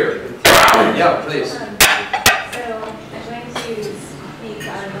did you hear? Yeah, please. So I'm going to speak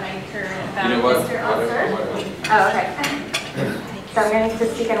on what I heard about Mr. Osler. Oh, okay. So I'm going to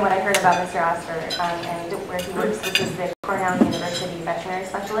speak on what I heard about Mr. Osler and where he works, which is the Cornell University veterinary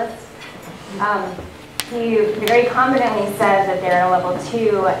specialist. He very confidently said that they're at a level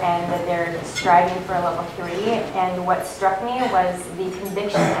 2 and that they're striving for a level 3. And what struck me was the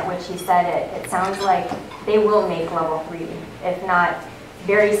conviction at which he said it. It sounds like they will make level 3, if not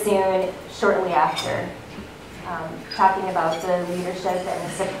very soon, shortly after. Talking about the leadership and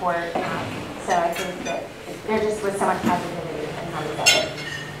the support. So I think that there just was so much positivity in how he said it.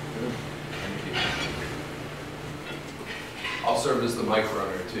 I'll serve as the mic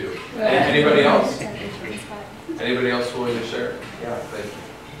runner too. Anybody else? Anybody else willing to share? Yeah, thank you.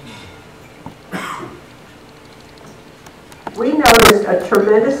 We noticed a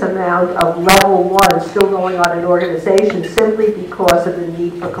tremendous amount of level 1 still going on in organizations simply because of the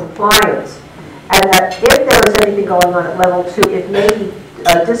need for compliance. And that if there is anything going on at level 2, it may be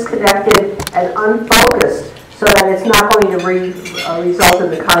disconnected and unfocused so that it's not going to result in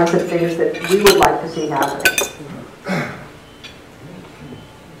the kinds of things that we would like to see happening.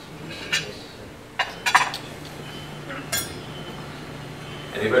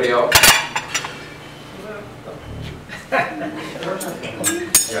 Anybody else?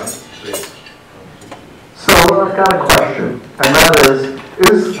 Yeah, please. So I've got a question, and that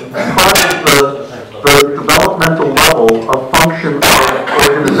is part of the developmental level a function of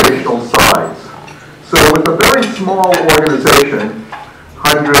organizational size? So with a very small organization,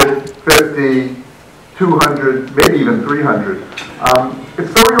 100, 50, 200, maybe even 300,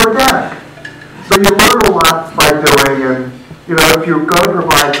 it's very organic. So you learn a lot by doing, and you know, if you're going to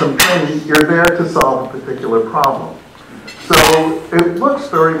provide some training, you're there to solve a particular problem. So it looks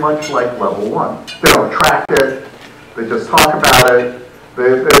very much like level 1. They don't track it, they just talk about it,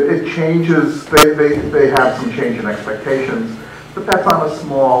 it changes, they have some change in expectations, but that's on a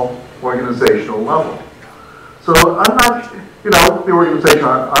small organizational level. So I'm not, you know, the organization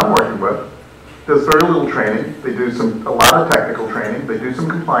I'm working with does very little training. They do a lot of technical training, they do some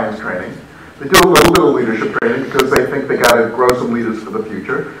compliance training. They do a little bit of leadership training because they think they got to grow some leaders for the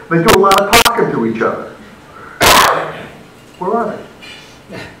future. They do a lot of talking to each other. Where are they?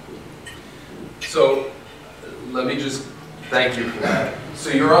 So let me just thank you for that. So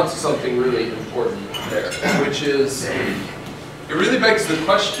you're onto something really important there, which is, it really begs the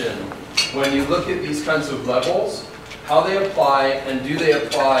question, when you look at these kinds of levels, how they apply, and do they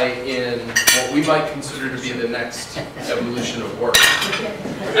apply in what we might consider to be the next evolution of work,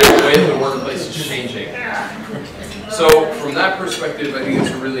 and the way the workplace is changing. So from that perspective, I think it's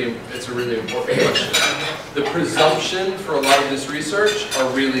a really important question. The presumption for a lot of this research are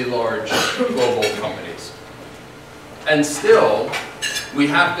really large global companies. And still, we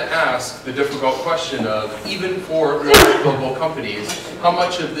have to ask the difficult question of, even for large global companies, how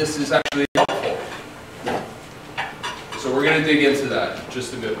much of this is actually helpful? So we're going to dig into that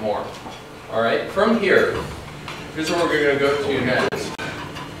just a bit more. All right, from here, here's where we're going to go to next.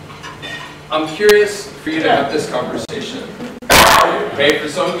 I'm curious for you to have this conversation. Okay, for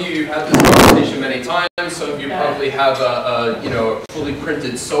some of you, you've had this conversation many times. Some of you probably have a fully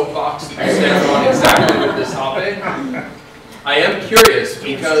printed soapbox that you stand on exactly with this topic. I am curious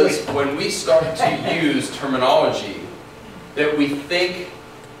because when we start to use terminology that we think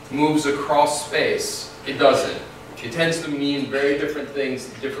moves across space, it doesn't. It tends to mean very different things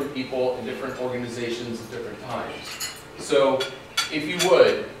to different people in different organizations at different times. So, if you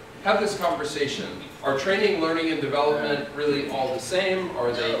would, have this conversation. Are training, learning, and development really all the same?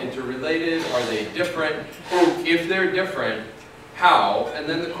 Are they interrelated? Are they different? If they're different, how? And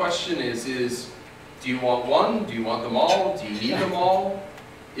then the question is do you want one? Do you want them all? Do you need them all?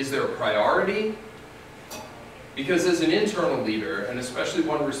 Is there a priority? Because as an internal leader, and especially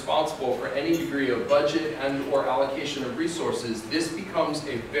one responsible for any degree of budget and or allocation of resources, this becomes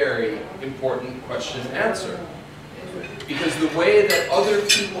a very important question to answer. Because the way that other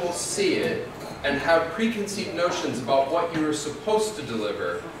people see it and have preconceived notions about what you're supposed to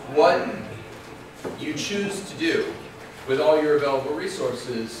deliver, what you choose to do with all your available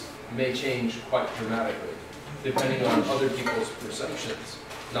resources may change quite dramatically, depending on other people's perceptions,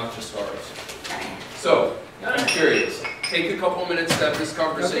 not just ours. So, I'm curious. Take a couple minutes to have this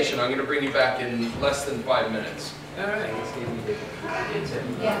conversation. I'm going to bring you back in less than 5 minutes. All right.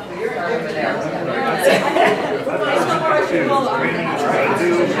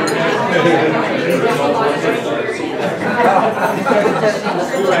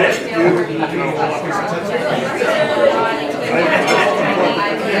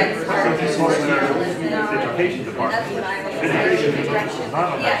 Education department. Education is not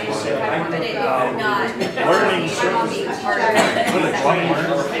on that learning services.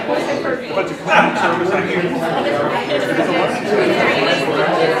 But to clean service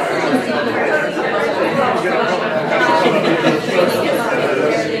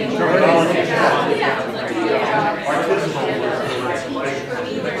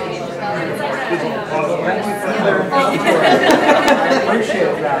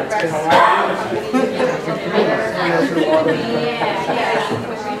Appreciate that. It's been a lot.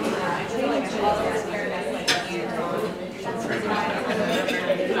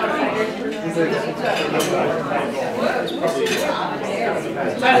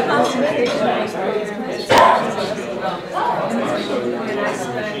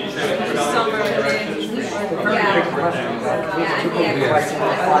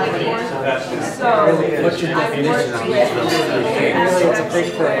 What's your definition of Really, it's a big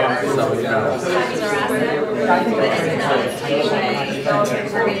thing.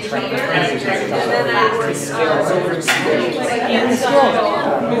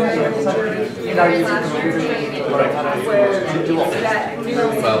 You know, using computers to do all this.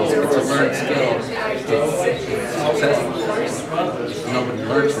 Well, it's a learned skill. It's successful. If nobody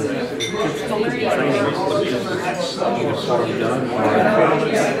learns from it, it's training. Either poorly done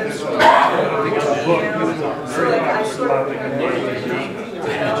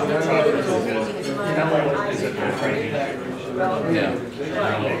yeah.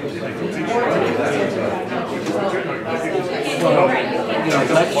 Well,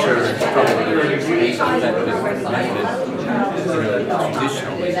 lecture is probably the most effective method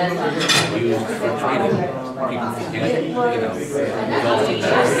traditionally used for training. People forget, developing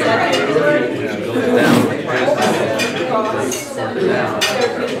that skill, which goes down like crazy.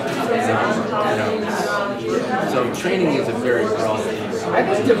 So training is a very broad thing. I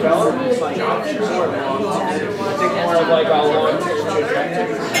think development is like optional or long-term. I think more of like a long-term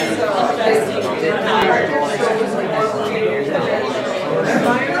trajectory.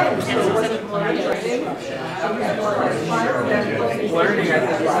 Learning, I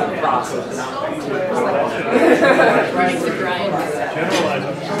think, is a process. Learning's a grind.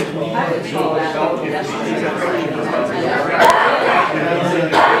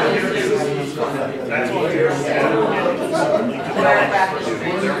 That's what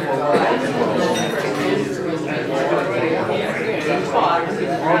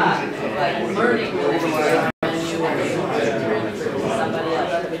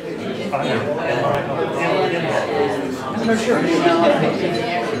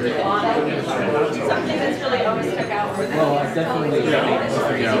Something that's really always stuck out for them. Well, I definitely think, in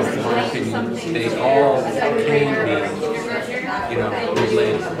my opinion, they all can be,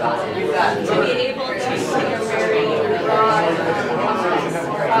 related. To be able to take a very broad idea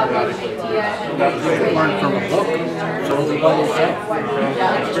Learn from a book, so the by yourself,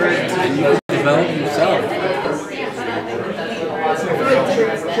 and you develop yourself.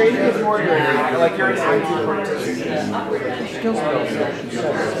 Training is more like you're an active participant. Skills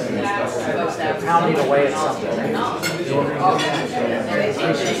pounding away at something.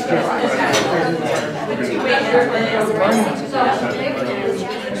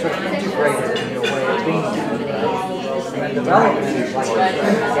 Sort of integrated in your way of being. And development is like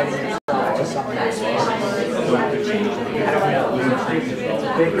getting yourself to something else. I don't know.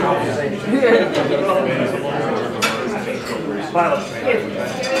 Big conversation.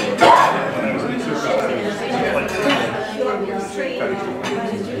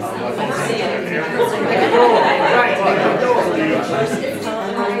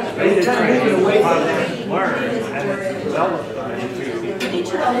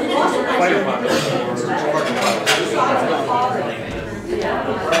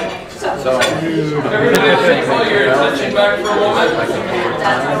 So, everybody pull your attention back for a moment.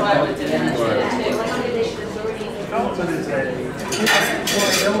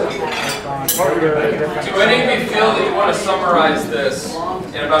 Do any of you feel that you want to summarize this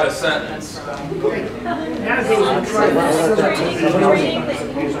in about a sentence?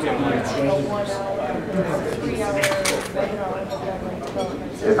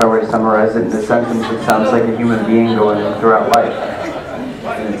 If I were to summarize it in a sentence, it sounds like a human being going throughout life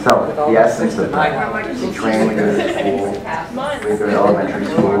in itself. The essence of that. We train, we go to school, we go to elementary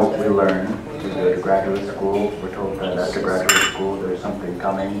school, we learn. We go to graduate school, we're told that after graduate school there's something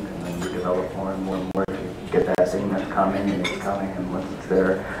coming, and then we develop more and more and more to get that thing that's coming, and it's coming, and once it's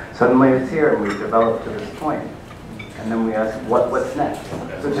there, suddenly it's here, and we've developed to this point. And then we ask, what's next?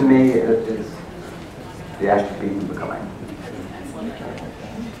 So to me, it is the act of being and becoming.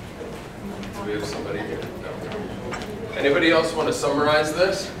 Do we have somebody here? No. Anybody else want to summarize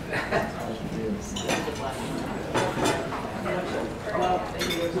this?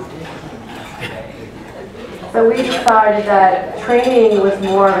 So we decided that training was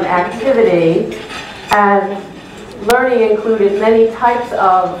more of an activity, and learning included many types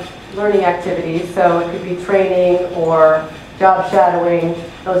of learning activities. So it could be training or job shadowing,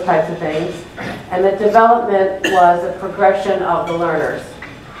 those types of things. And that development was a progression of the learners.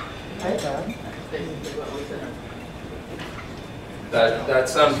 That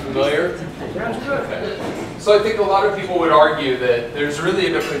sounds familiar? Okay. So I think a lot of people would argue that there's really a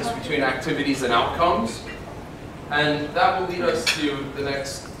difference between activities and outcomes. And that will lead us to the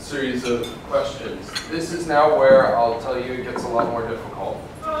next series of questions. This is now where I'll tell you it gets a lot more difficult.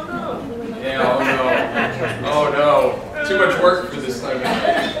 Oh no! Yeah, oh no. Oh no. Too much work for this time of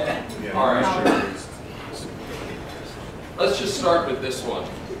day. All right. Let's just start with this one.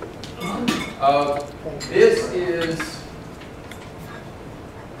 This is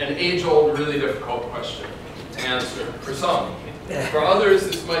an age-old, really difficult question to answer for some. For others,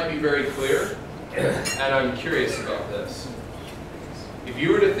 this might be very clear, and I'm curious about this. If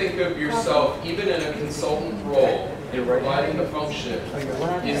you were to think of yourself, even in a consultant role, in providing a function,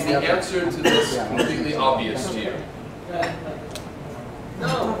 is the answer to this completely obvious to you?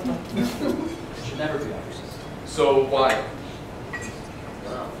 No. It should never be obvious. So why?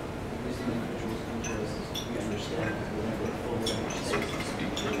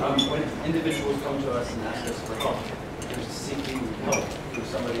 When individuals come to us and ask us for help, they're seeking help from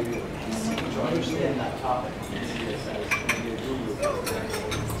somebody who is seeking to understand that topic and see this as maybe a guru and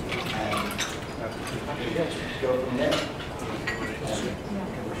go from there.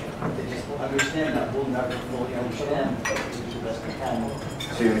 And they just understand that we'll never fully understand, but we do the best we can.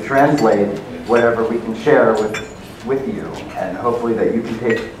 To translate whatever we can share with you, and hopefully that you can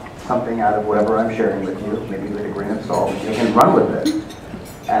take something out of whatever I'm sharing with you, maybe with a grain of salt, and you can run with it.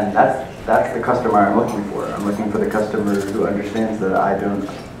 And that's the customer I'm looking for. I'm looking for the customer who understands that I don't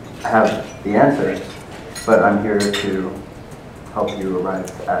have the answers, but I'm here to help you arrive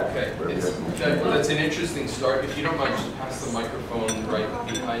at where we are. That's an interesting start. If you don't mind, just pass the microphone right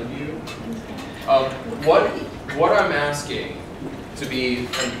behind you. What I'm asking to be,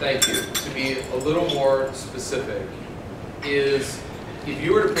 and thank you, to be a little more specific is if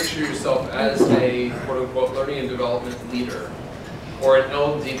you were to picture yourself as a quote-unquote learning and development leader, or an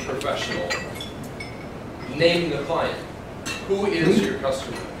LD professional. Name the client. Who is your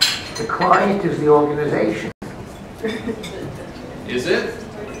customer? The client is the organization. Is it?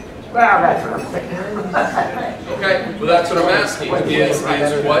 Well, that's what I'm saying. Okay, well that's what I'm asking, is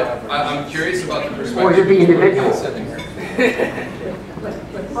what, I'm curious about the perspective. Or is it the individual?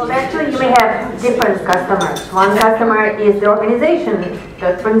 Well, actually, you may have different customers. One customer is the organization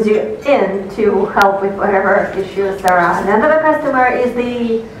that brings you in to help with whatever issues there are. Another customer is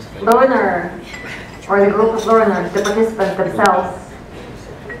the learner, or the group of learners, the participants themselves.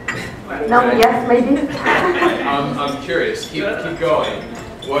 No, yes, maybe? I'm curious. Keep going.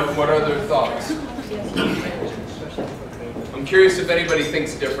 What other thoughts? I'm curious if anybody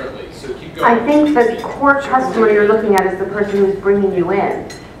thinks differently, so keep going. I think the core customer you're looking at is the person who's bringing you in.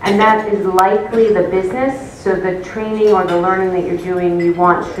 And that is likely the business, so the training or the learning that you're doing, you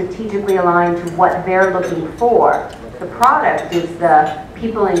want strategically aligned to what they're looking for. The product is the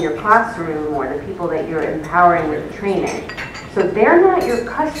people in your classroom or the people that you're empowering with the training. So they're not your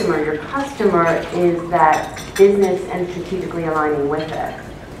customer. Your customer is that business and strategically aligning with it.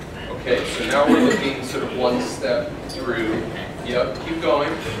 Okay, so now we're looking sort of one step through. Yep, keep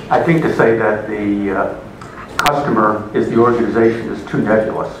going. I think to say that the customer is the organization is too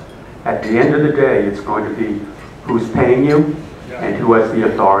nebulous. At the end of the day, it's going to be who's paying you and who has the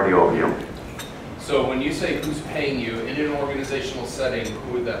authority over you. So when you say who's paying you in an organizational setting,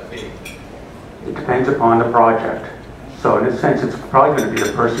 who would that be? It depends upon the project. So in a sense, it's probably going to be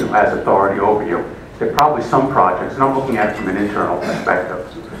the person who has authority over you. There are probably some projects, and I'm looking at it from an internal perspective.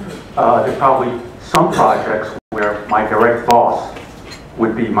 There are probably some projects where my direct boss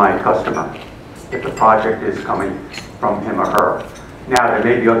would be my customer if the project is coming from him or her. Now, there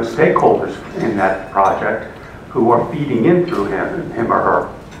may be other stakeholders in that project who are feeding in through him or her.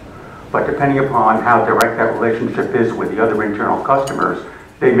 But depending upon how direct that relationship is with the other internal customers,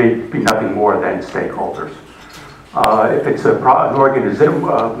 they may be nothing more than stakeholders. If it's an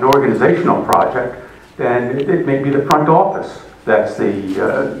organizational project, then it may be the front office that's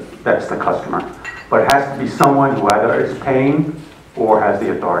the customer. But it has to be someone who either is paying or has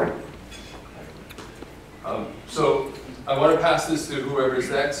the authority. So I want to pass this to whoever's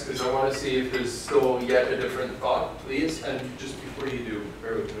next because I want to see if there's still yet a different thought, please. And just before you do,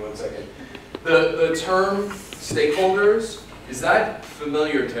 bear with me 1 second. The term stakeholders, is that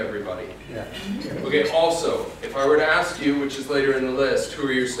familiar to everybody? Yeah. Okay, also, if I were to ask you, which is later in the list, who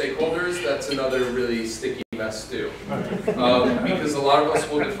are your stakeholders, that's another really sticky mess too. Because a lot of us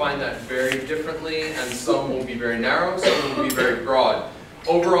will define that very differently, and some will be very narrow, some will be very broad.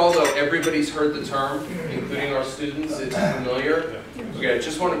 Overall, though, everybody's heard the term, including our students. It's familiar. Okay, I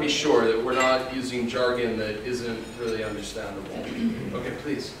just want to be sure that we're not using jargon that isn't really understandable. Okay,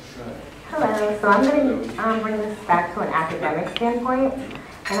 please. Go ahead. Hello, so I'm going to bring this back to an academic standpoint,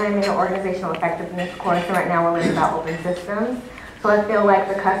 and I'm in an organizational effectiveness course, and right now we're learning about open systems. So I feel like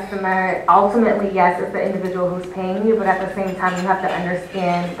the customer, ultimately, yes, it's the individual who's paying you, but at the same time, you have to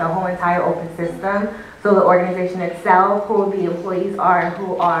understand the whole entire open system. So the organization itself, who the employees are, and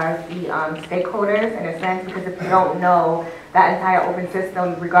who are the stakeholders, in a sense, because if you don't know that entire open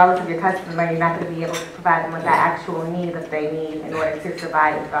system, regardless of your customer, you're not going to be able to provide them with that actual need that they need in order to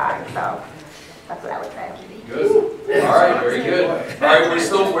survive and thrive. So that's what I would say. Good. All right, very good. All right, we're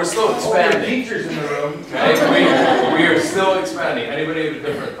still expanding. Teachers in the room. Okay, we are still expanding. Anybody have a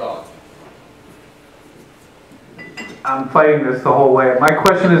different thought? I'm fighting this the whole way. My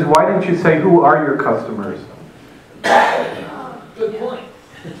question is, why didn't you say who are your customers? Good point.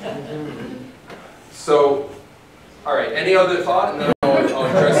 So, all right, any other thought? And then I'll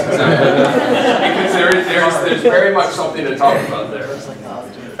address exactly because there's very much something to talk about there.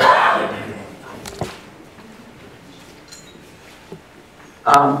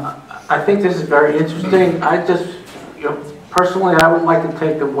 I think this is very interesting. I just, personally, I would like to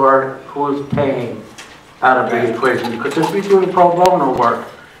take the word who's paying out of the equation, because if you're doing pro bono work,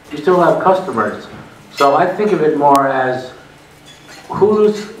 you still have customers. So I think of it more as who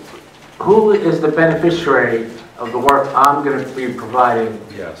is the beneficiary of the work I'm going to be providing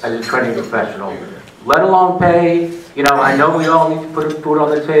as a training professional. Let alone pay. I know we all need to put food on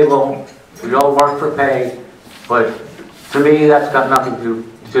the table. We all work for pay, but to me, that's got nothing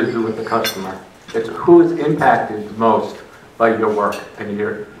to do with the customer. It's who is impacted the most by your work and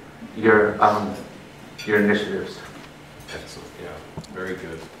your initiatives. Excellent. Yeah, very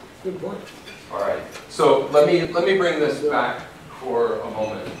good. Good point. All right. So let me bring this back for a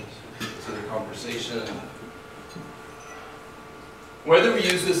moment to the conversation. Whether we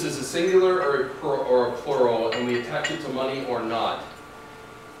use this as a singular or a plural, and we attach it to money or not,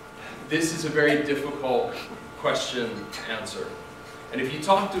 this is a very difficult question to answer. And if you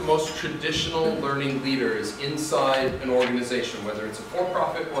talk to most traditional learning leaders inside an organization, whether it's a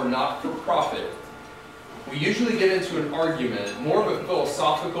for-profit or not-for-profit, we usually get into an argument, more of a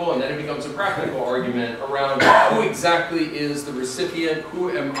philosophical, and then it becomes a practical argument around who exactly is the recipient, who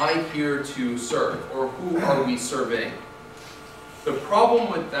am I here to serve, or who are we serving? The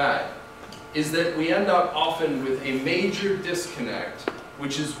problem with that is that we end up often with a major disconnect,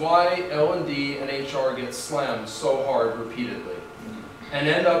 which is why L&D and HR get slammed so hard repeatedly, and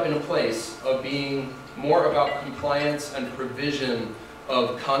end up in a place of being more about compliance and provision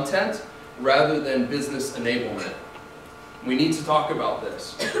of content rather than business enablement. We need to talk about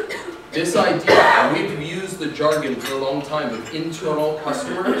this. This idea, and we've used the jargon for a long time of internal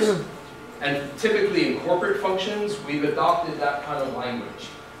customers, and typically in corporate functions, we've adopted that kind of language.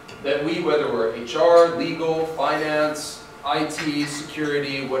 That we, whether we're HR, legal, finance, IT,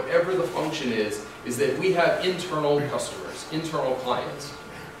 security, whatever the function is that we have internal customers, internal clients.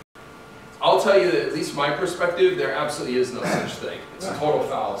 I'll tell you that, at least my perspective, there absolutely is no such thing. It's a total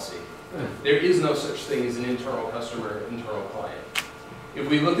fallacy. There is no such thing as an internal customer, internal client. If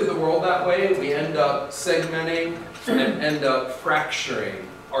we look at the world that way, we end up segmenting and end up fracturing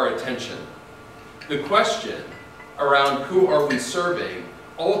our attention. The question around who are we serving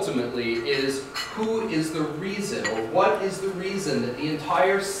ultimately is who is the reason, or what is the reason that the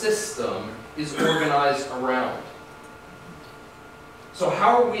entire system is organized around. So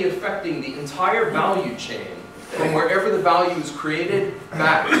how are we affecting the entire value chain from wherever the value is created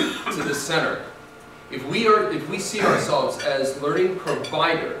back to the center? If we see ourselves as learning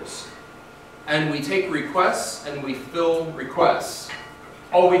providers and we take requests and we fill requests,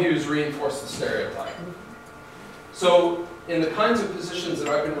 all we do is reinforce the stereotype. So in the kinds of positions that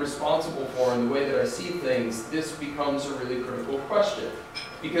I've been responsible for and the way that I see things, this becomes a really critical question.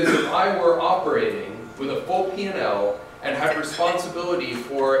 Because if I were operating with a full P&L and had responsibility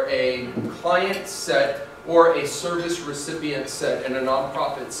for a client set or a service recipient set in a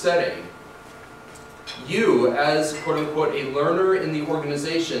nonprofit setting, you, as quote-unquote a learner in the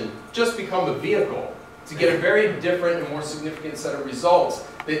organization, just become a vehicle to get a very different and more significant set of results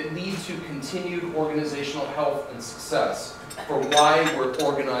that lead to continued organizational health and success for why we're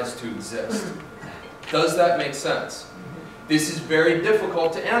organized to exist. Does that make sense? This is very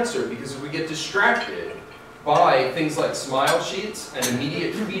difficult to answer because if we get distracted by things like smile sheets and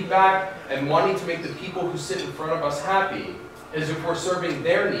immediate feedback and wanting to make the people who sit in front of us happy, as if we're serving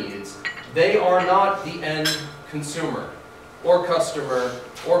their needs, they are not the end consumer or customer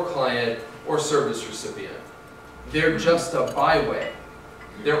or client or service recipient. They're just a byway.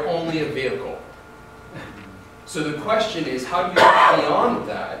 They're only a vehicle. So the question is, how do you get beyond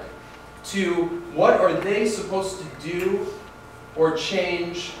that to what are they supposed to do or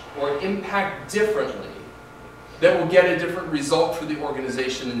change or impact differently that will get a different result for the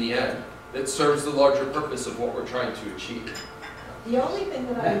organization in the end, that serves the larger purpose of what we're trying to achieve? The only thing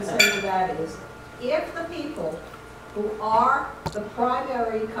that I would say to that is, if the people who are the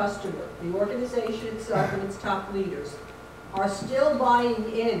primary customer, the organization itself and its top leaders, are still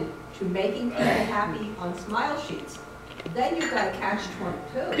buying in to making people happy on smile sheets, then you've got a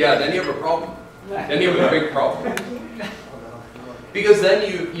catch-22. Yeah, then you have a problem. Then you have a big problem. Because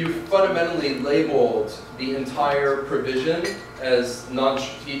then you fundamentally labeled the entire provision as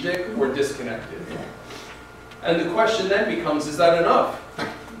non-strategic or disconnected. And the question then becomes, is that enough?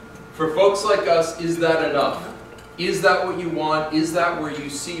 For folks like us, is that enough? Is that what you want? Is that where you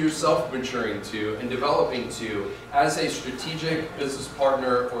see yourself maturing to and developing to as a strategic business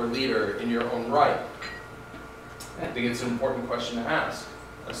partner or leader in your own right? I think it's an important question to ask.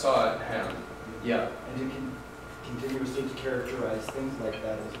 I saw it, Ham. Yeah. And to continuously characterize things like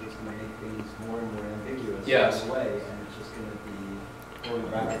that is just going to make things more and more ambiguous yes. in a way, and it's just going to be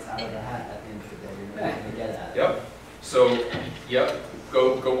pulling rabbits out of the hat at the end of the day. You're not going to get at it. Yep. So, yep.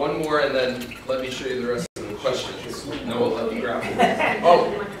 Go one more, and then let me show you the rest of the questions. No, we'll let you grab it.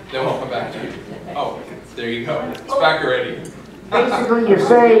 Oh, then we'll come back to you. Oh, there you go. It's back already. Basically, you're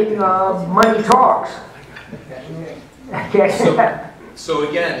saying money talks. So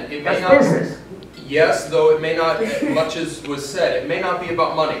again, it may That's not. business. Yes, though it may not, much as was said, it may not be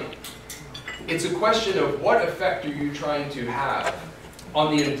about money. It's a question of what effect are you trying to have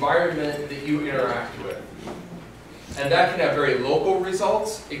on the environment that you interact with. And that can have very local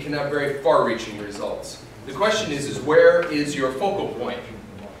results, it can have very far-reaching results. The question is where is your focal point?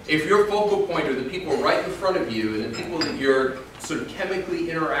 If your focal point are the people right in front of you and the people that you're sort of chemically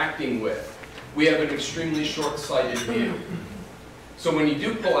interacting with, we have an extremely short-sighted view. So when you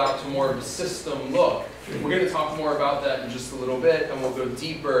do pull out to more of a system look, we're going to talk more about that in just a little bit, and we'll go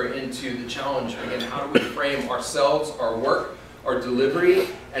deeper into the challenge. Again, how do we frame ourselves, our work, our delivery,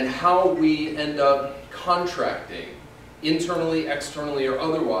 and how we end up contracting, internally, externally, or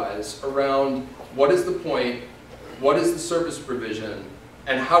otherwise, around what is the point, what is the service provision,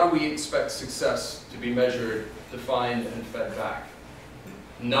 and how do we expect success to be measured, defined, and fed back.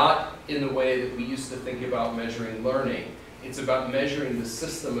 Not in the way that we used to think about measuring learning. It's about measuring the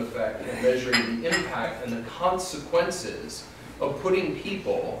system effect and measuring the impact and the consequences of putting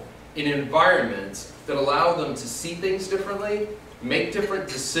people in environments that allow them to see things differently, make different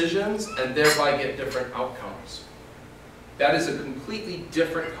decisions, and thereby get different outcomes. That is a completely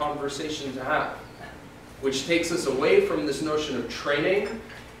different conversation to have, which takes us away from this notion of training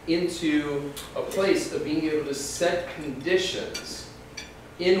into a place of being able to set conditions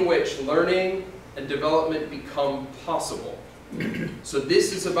in which learning and development become possible. So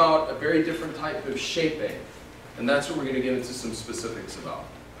this is about a very different type of shaping, and that's what we're going to get into some specifics about.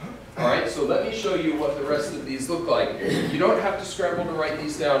 All right, so let me show you what the rest of these look like. You don't have to scramble to write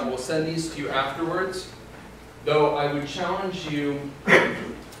these down. We'll send these to you afterwards, though I would challenge you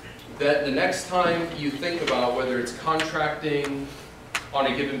that the next time you think about whether it's contracting on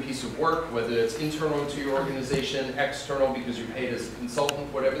a given piece of work, whether it's internal to your organization, external because you're paid as a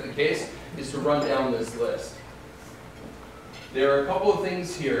consultant, whatever the case, is to run down this list. There are a couple of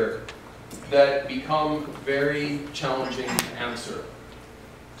things here that become very challenging to answer.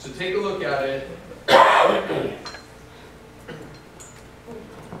 So take a look at it.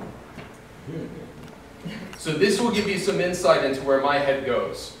 So this will give you some insight into where my head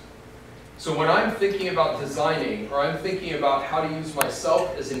goes. So when I'm thinking about designing, or I'm thinking about how to use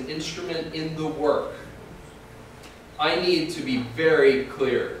myself as an instrument in the work, I need to be very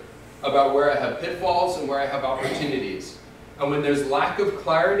clear about where I have pitfalls and where I have opportunities. And when there's lack of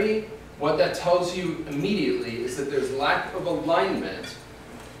clarity, what that tells you immediately is that there's lack of alignment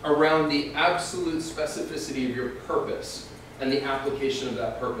around the absolute specificity of your purpose and the application of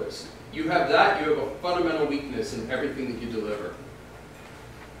that purpose. You have that, you have a fundamental weakness in everything that you deliver.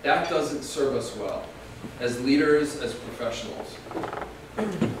 That doesn't serve us well as leaders, as professionals.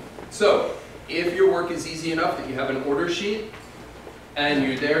 So, if your work is easy enough that you have an order sheet and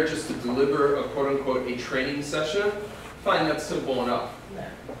you're there just to deliver a quote-unquote a training session, fine, that's simple enough.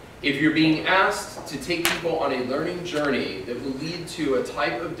 If you're being asked to take people on a learning journey that will lead to a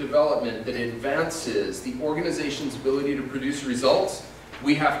type of development that advances the organization's ability to produce results,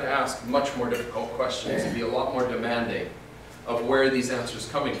 we have to ask much more difficult questions and be a lot more demanding of where are these answers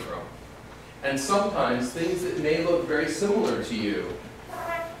coming from. And sometimes things that may look very similar to you.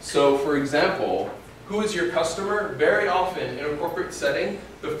 So for example, who is your customer? Very often in a corporate setting,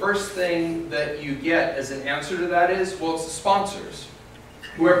 the first thing that you get as an answer to that is, well, it's the sponsors.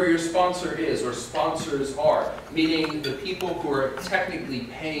 Whoever your sponsor is, or sponsors are, meaning the people who are technically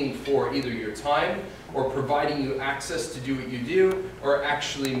paying for either your time or providing you access to do what you do, or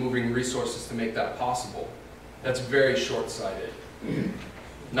actually moving resources to make that possible. That's very short-sighted.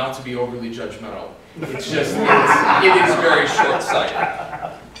 Not to be overly judgmental. It's just, it is very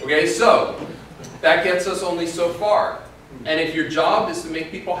short-sighted. Okay, so that gets us only so far. And if your job is to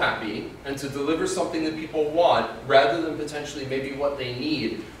make people happy and to deliver something that people want, rather than potentially maybe what they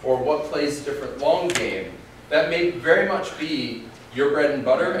need or what plays a different long game, that may very much be your bread and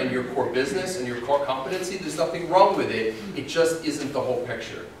butter and your core business and your core competency. There's nothing wrong with it. It just isn't the whole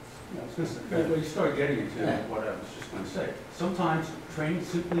picture. Well, you start getting into what I was just going to say. Sometimes training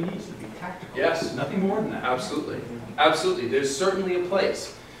simply needs to be tactical. Yes. Nothing more than that. Absolutely. Absolutely. There's certainly a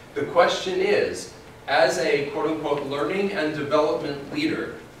place. The question is, as a quote-unquote learning and development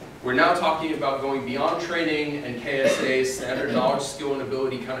leader, we're now talking about going beyond training and KSA, standard knowledge, skill, and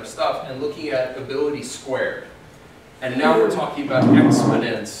ability kind of stuff, and looking at ability squared. And now we're talking about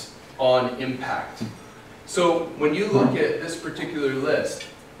exponents on impact. So when you look at this particular list,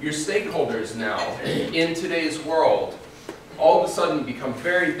 your stakeholders now in today's world all of a sudden become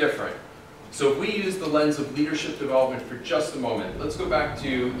very different. So if we use the lens of leadership development for just a moment, let's go back to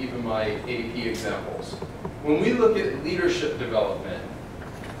even my ATD examples. When we look at leadership development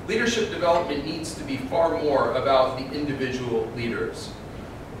needs to be far more about the individual leaders.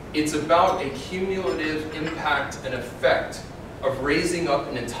 It's about a cumulative impact and effect of raising up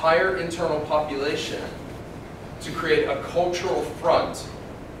an entire internal population to create a cultural front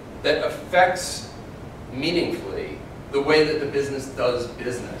that affects meaningfully the way that the business does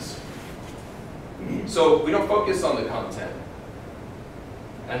business. So we don't focus on the content.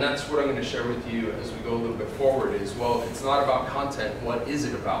 And that's what I'm going to share with you as we go a little bit forward is, well, it's not about content. What is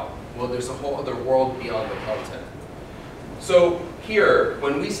it about? Well, there's a whole other world beyond the content. So here,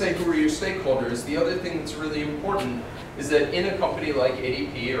 when we say who are your stakeholders, the other thing that's really important is that in a company like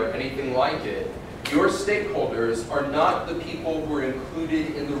ADP or anything like it, Your stakeholders are not the people who are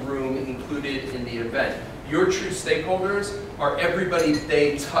included in the room, included in the event. Your true stakeholders are everybody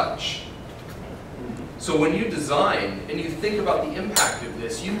they touch. So when you design and you think about the impact of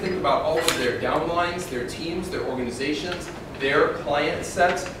this, you think about all of their downlines, their teams, their organizations, their client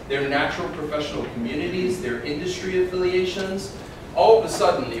sets, their natural professional communities, their industry affiliations. All of a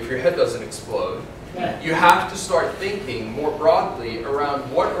sudden, if your head doesn't explode, you have to start thinking more broadly around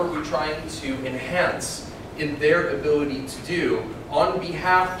what are we trying to enhance in their ability to do on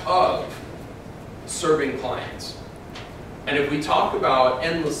behalf of serving clients. And if we talk about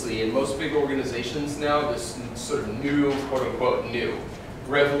endlessly in most big organizations now, this sort of new, quote unquote, new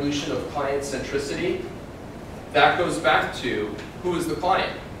revolution of client centricity, that goes back to who is the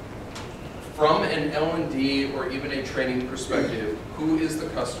client? From an L&D or even a training perspective, who is the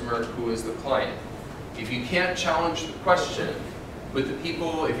customer, who is the client? If you can't challenge the question with the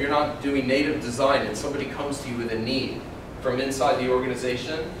people, if you're not doing native design and somebody comes to you with a need from inside the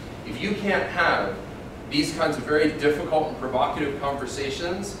organization, if you can't have these kinds of very difficult and provocative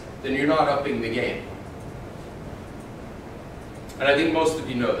conversations, then you're not upping the game. And I think most of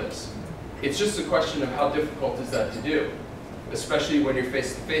you know this. It's just a question of how difficult is that to do, especially when you're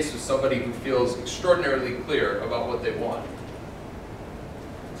face to face with somebody who feels extraordinarily clear about what they want.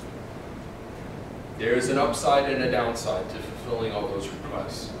 There is an upside and a downside to fulfilling all those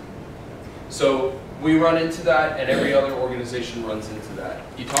requests. So we run into that, and every other organization runs into that.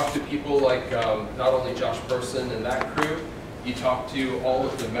 You talk to people like not only Josh Person and that crew, you talk to all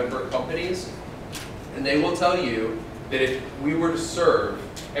of the member companies, and they will tell you that if we were to serve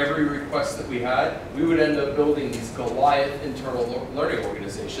every request that we had, we would end up building these Goliath internal learning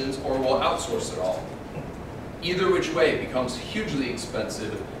organizations, or we'll outsource it all. Either which way, it becomes hugely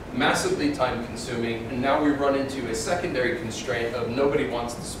expensive, massively time-consuming, and now we run into a secondary constraint of nobody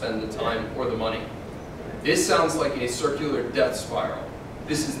wants to spend the time or the money. This sounds like a circular death spiral.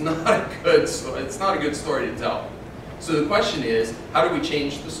 This is not a good story. It's not a good story to tell. So the question is, how do we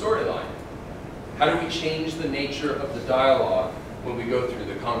change the storyline? How do we change the nature of the dialogue when we go through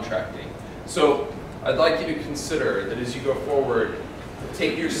the contracting? So I'd like you to consider that as you go forward,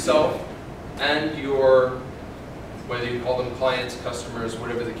 take yourself and your, whether you call them clients, customers,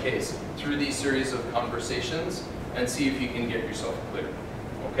 whatever the case, through these series of conversations and see if you can get yourself clear.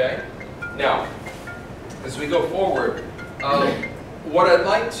 Okay? Now, as we go forward, what I'd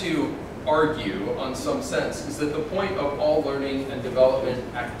like to argue on some sense is that the point of all learning and development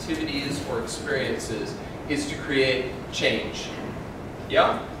activities or experiences is to create change.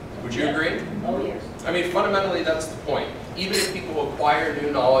 Yeah? Would you agree? Oh, yes. I mean, fundamentally, that's the point. Even if people acquire new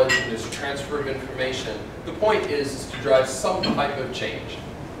knowledge and there's transfer of information, the point is to drive some type of change.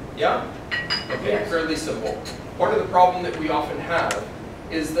 Yeah? Okay, yes. Fairly simple. Part of the problem that we often have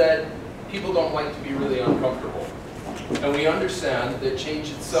is that people don't like to be really uncomfortable. And we understand that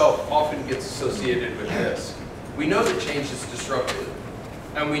change itself often gets associated with this. We know that change is disruptive.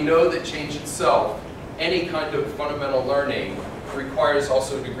 And we know that change itself, any kind of fundamental learning, requires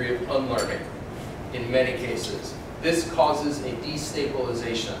also a degree of unlearning in many cases. This causes a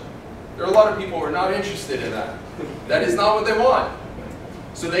destabilization. There are a lot of people who are not interested in that. That is not what they want.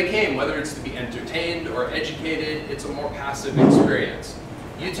 So they came, whether it's to be entertained or educated, it's a more passive experience.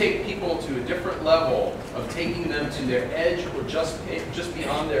 You take people to a different level of taking them to their edge or just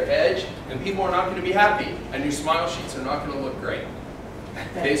beyond their edge, and people are not going to be happy, and your smile sheets are not going to look great.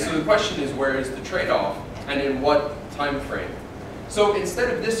 Okay, so the question is, where is the trade-off, and in what time frame? So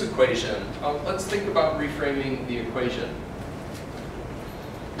instead of this equation, let's think about reframing the equation.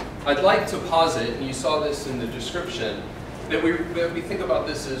 I'd like to posit, and you saw this in the description, that we think about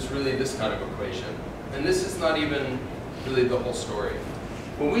this as really this kind of equation. And this is not even really the whole story.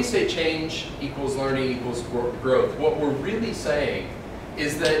 When we say change equals learning equals growth, what we're really saying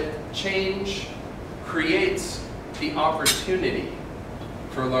is that change creates the opportunity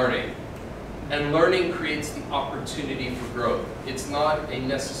for learning. And learning creates the opportunity for growth. It's not a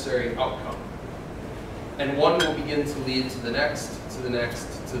necessary outcome. And one will begin to lead to the next, to the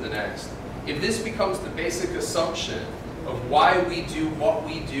next, to the next. If this becomes the basic assumption of why we do what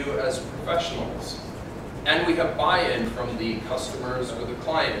we do as professionals, and we have buy-in from the customers or the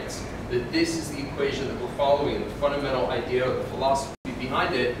clients, that this is the equation that we're following and the fundamental idea or the philosophy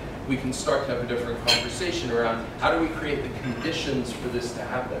behind it, we can start to have a different conversation around how do we create the conditions for this to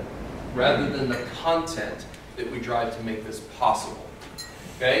happen, rather than the content that we drive to make this possible.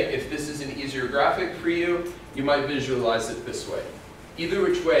 Okay? If this is an easier graphic for you, you might visualize it this way. Either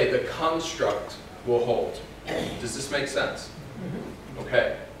which way, the construct will hold. Does this make sense?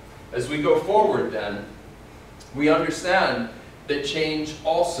 Okay. As we go forward then, we understand that change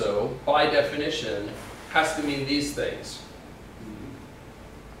also, by definition, has to mean these things?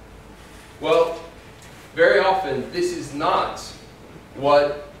 Well, very often this is not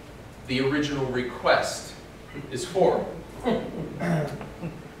what the original request is for.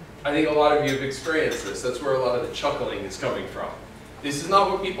 I think a lot of you have experienced this. That's where a lot of the chuckling is coming from. This is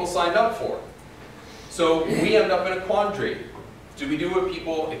not what people signed up for. So we end up in a quandary. Do we do what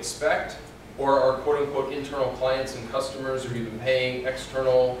people expect, or our quote-unquote internal clients and customers, or even paying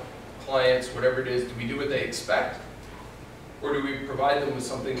external clients, whatever it is, do we do what they expect? Or do we provide them with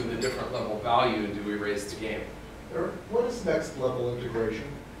something with a different level of value, and do we raise the game? What is next level integration?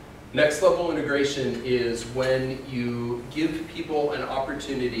 Next level integration is when you give people an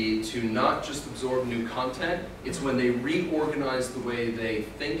opportunity to not just absorb new content, it's when they reorganize the way they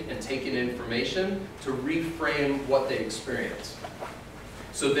think and take in information to reframe what they experience.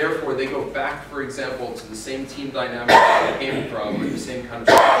 So therefore, they go back, for example, to the same team dynamic that they came from, or the same kind of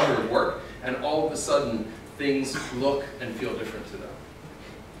structure of work, and all of a sudden, things look and feel different to them.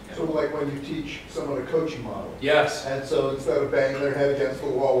 So like when you teach someone a coaching model. Yes. And so instead of banging their head against the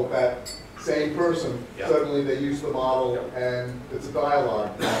wall with that same person, suddenly they use the model and it's a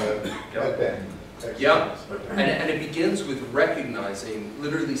dialogue headbang. Yeah, and it begins with recognizing,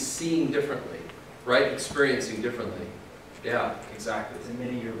 literally seeing differently, right? Experiencing differently. Yeah, exactly.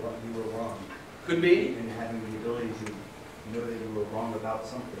 Admitting you were wrong. Could be. And having the ability to know that you were wrong about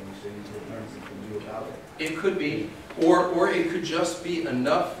something, so you could learn something new about it. It could be. Or it could just be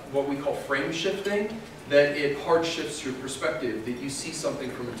enough, what we call frame shifting, that it hard shifts your perspective, that you see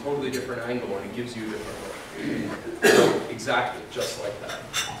something from a totally different angle and it gives you a different look. So, exactly, just like that.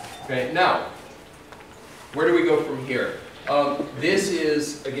 Okay, now, where do we go from here? This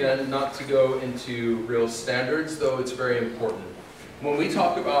is, again, not to go into real standards, though it's very important. When we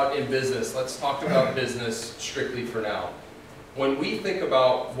talk about in business, let's talk about business strictly for now. When we think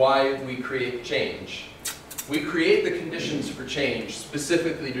about why we create change, we create the conditions for change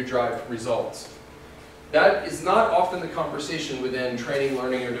specifically to drive results. That is not often the conversation within training,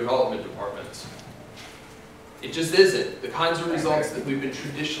 learning, or development departments. It just isn't. The kinds of results that we've been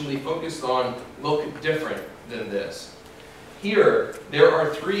traditionally focused on look different than this. Here, there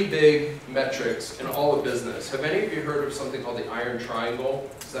are three big metrics in all of business. Have any of you heard of something called the iron triangle?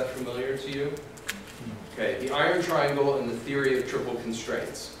 Is that familiar to you? Okay, the iron triangle and the theory of triple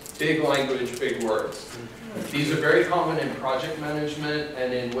constraints. Big language, big words. These are very common in project management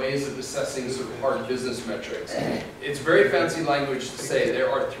and in ways of assessing sort of hard business metrics. It's very fancy language to say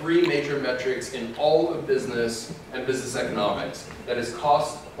there are three major metrics in all of business and business economics. That is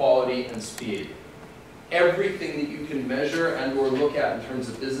cost, quality, and speed. Everything that you can measure and or look at in terms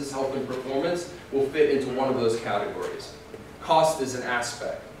of business health and performance will fit into one of those categories. Cost is an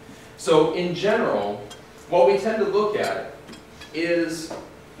aspect. So in general, what we tend to look at is,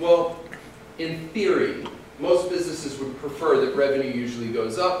 well, in theory, most businesses would prefer that revenue usually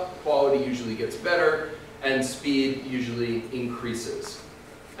goes up, quality usually gets better, and speed usually increases,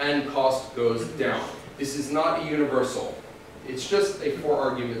 and cost goes down. This is not a universal. It's just a for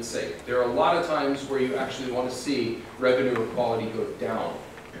argument's sake. There are a lot of times where you actually want to see revenue or quality go down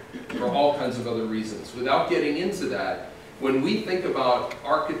for all kinds of other reasons. Without getting into that, when we think about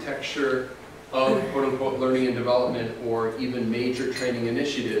architecture of quote-unquote learning and development or even major training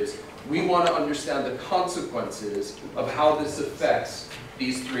initiatives, we want to understand the consequences of how this affects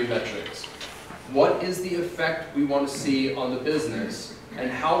these three metrics. What is the effect we want to see on the business, and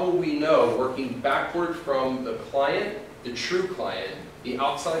how will we know, working backward from the client, the true client, the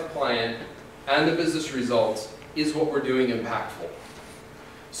outside client, and the business results, is what we're doing impactful?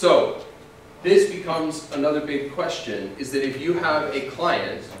 So, this becomes another big question, is that if you have a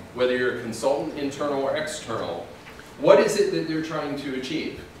client, whether you're a consultant, internal or external, what is it that they're trying to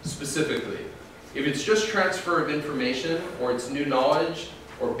achieve specifically? If it's just transfer of information, or it's new knowledge,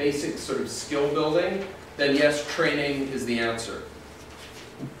 or basic sort of skill building, then yes, training is the answer.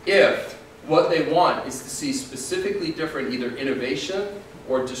 If what they want is to see specifically different either innovation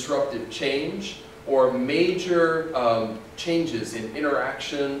or disruptive change, or major changes in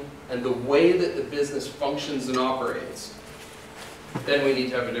interaction and the way that the business functions and operates, then we need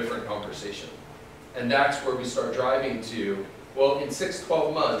to have a different conversation. And that's where we start driving to, well, in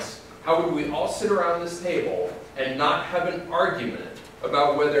 6-12 months, how would we all sit around this table and not have an argument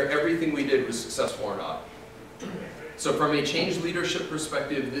about whether everything we did was successful or not? So from a change leadership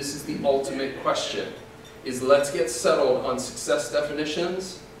perspective, this is the ultimate question, is let's get settled on success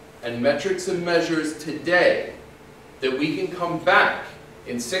definitions and metrics and measures today that we can come back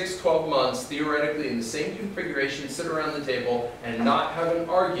in 6-12 months, theoretically in the same configuration, sit around the table and not have an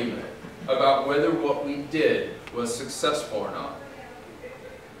argument about whether what we did was successful or not.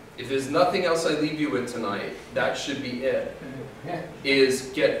 if there's nothing else I leave you with tonight, that should be it,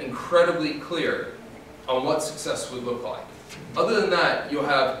 is get incredibly clear on what success would look like. Other than that, you'll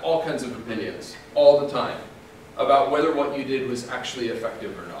have all kinds of opinions all the time about whether what you did was actually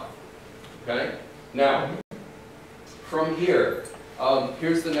effective or not. Okay? Now, from here,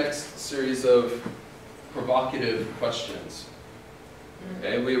 here's the next series of provocative questions.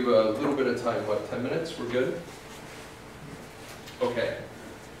 Okay, we have a little bit of time. What, 10 minutes? We're good? Okay.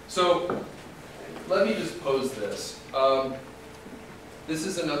 So, let me just pose this. This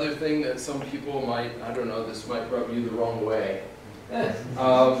is another thing that some people might, I don't know, this might rub you the wrong way.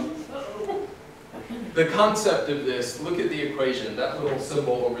 The concept of this, look at the equation. That little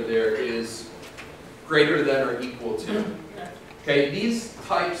symbol over there is greater than or equal to. Okay, these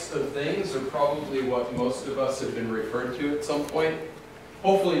types of things are probably what most of us have been referred to at some point.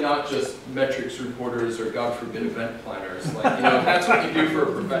 Hopefully not just metrics reporters or, God forbid, event planners. Like, you know, if that's what you do for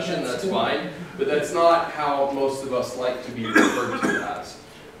a profession, that's fine. But that's not how most of us like to be referred to as.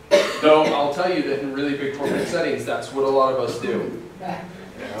 Though I'll tell you that in really big corporate settings, that's what a lot of us do.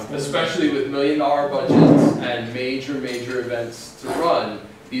 Especially with million-dollar budgets and major events to run.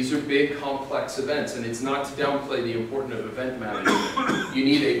 These are big, complex events, and it's not to downplay the importance of event management. You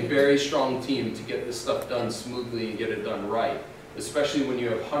need a very strong team to get this stuff done smoothly and get it done right. Especially when you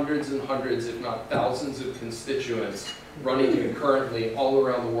have hundreds and hundreds, if not thousands of constituents running concurrently all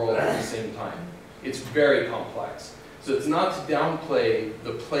around the world at the same time. It's very complex. So it's not to downplay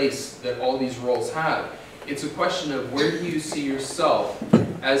the place that all these roles have. It's a question of where do you see yourself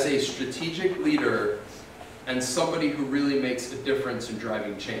as a strategic leader and somebody who really makes a difference in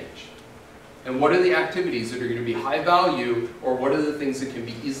driving change. And what are the activities that are going to be high value, or what are the things that can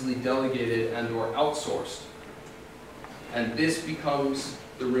be easily delegated and or outsourced? And this becomes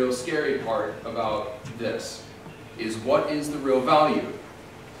the real scary part about this, is what is the real value?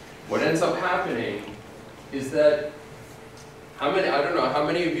 What ends up happening is that, I don't know, how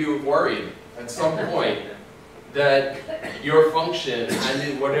many of you have worried at some point that your function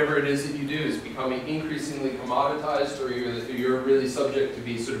and whatever it is that you do is becoming increasingly commoditized, or you're really subject to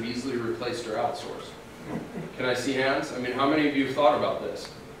be sort of easily replaced or outsourced? Can I see hands? I mean, how many of you have thought about this?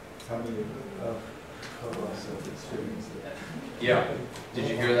 How many of us have experienced it? Yeah. Did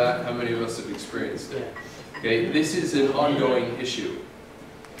you hear that? How many of us have experienced it? Okay, this is an ongoing issue.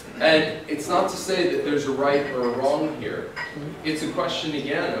 And it's not to say that there's a right or a wrong here. It's a question,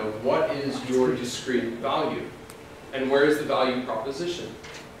 again, of what is your discrete value? And where is the value proposition?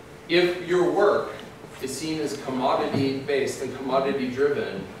 If your work is seen as commodity-based and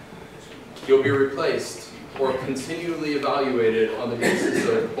commodity-driven, you'll be replaced or continually evaluated on the basis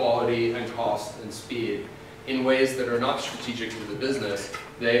of quality and cost and speed in ways that are not strategic to the business.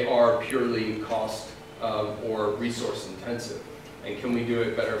 They are purely cost or resource intensive. And can we do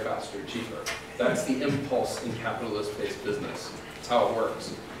it better, faster, cheaper? That's the impulse in capitalist-based business. It's how it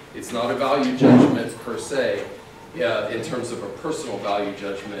works. It's not a value judgment per se, in terms of a personal value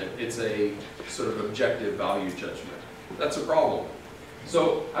judgment. It's a sort of objective value judgment. That's a problem.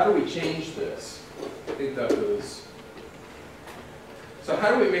 So how do we change this? I think that was... So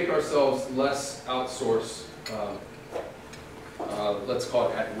how do we make ourselves less outsourced, let's call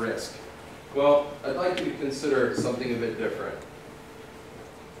it at risk? Well, I'd like you to consider something a bit different.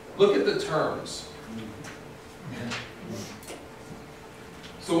 Look at the terms.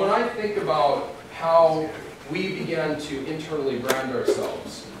 So when I think about how we began to internally brand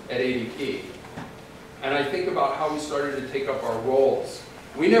ourselves at ADP, and I think about how we started to take up our roles,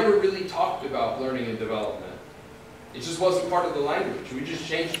 we never really talked about learning and development. It just wasn't part of the language. We just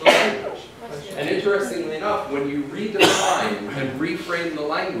changed the language. And interestingly enough, when you redefine and reframe the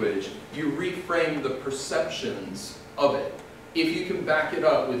language, you reframe the perceptions of it. If you can back it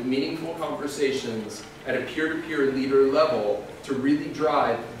up with meaningful conversations at a peer-to-peer leader level to really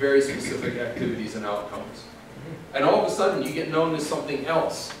drive very specific activities and outcomes. And all of a sudden, you get known as something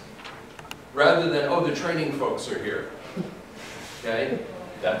else, rather than, oh, the training folks are here. Okay?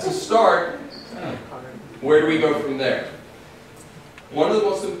 That's a start. Where do we go from there? One of the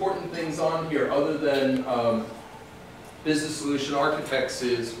most important things on here, other than business solution architects,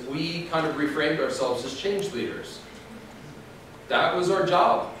 is we kind of reframed ourselves as change leaders. That was our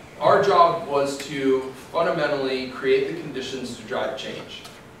job. Our job was to fundamentally create the conditions to drive change.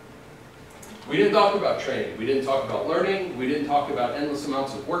 We didn't talk about training. We didn't talk about learning. We didn't talk about endless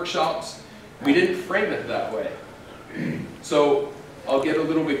amounts of workshops. We didn't frame it that way. So I'll get a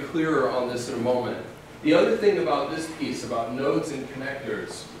little bit clearer on this in a moment. The other thing about this piece, about nodes and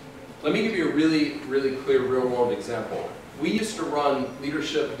connectors, let me give you a really, really clear real-world example. We used to run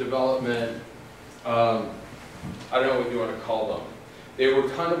leadership development, I don't know what you want to call them, They were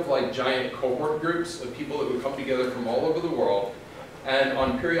kind of like giant cohort groups of people that would come together from all over the world, and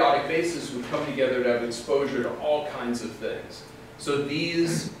on periodic basis would come together to have exposure to all kinds of things. So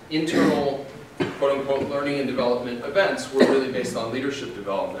these internal, quote-unquote, learning and development events were really based on leadership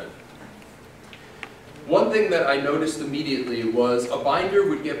development. One thing that I noticed immediately was a binder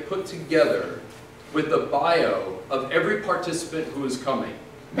would get put together with the bio of every participant who was coming,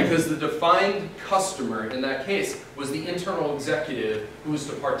 because the defined customer in that case was the internal executive who was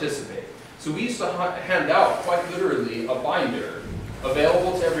to participate. So we used to hand out, quite literally, a binder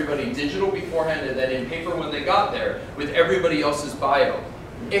available to everybody, digital beforehand and then in paper when they got there, with everybody else's bio,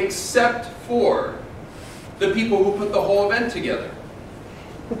 except for the people who put the whole event together.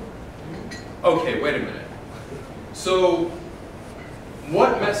 Okay, wait a minute. So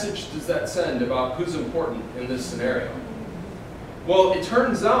what message does that send about who's important in this scenario? Well, it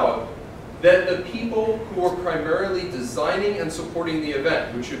turns out that the people who are primarily designing and supporting the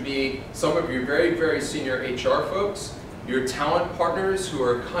event, which would be some of your very, very senior HR folks, your talent partners who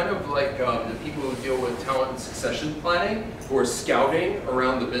are kind of like the people who deal with talent and succession planning, who are scouting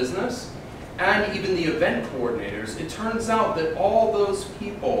around the business, and even the event coordinators, it turns out that all those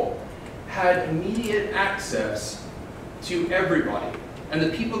people had immediate access to everybody. And the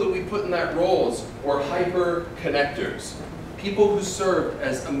people that we put in that roles were hyper connectors, people who served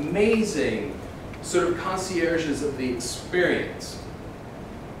as amazing sort of concierges of the experience.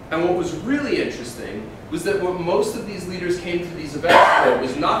 And what was really interesting was that what most of these leaders came to these events for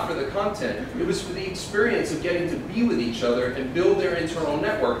was not for the content, it was for the experience of getting to be with each other and build their internal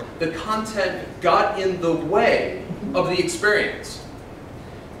network. The content got in the way of the experience.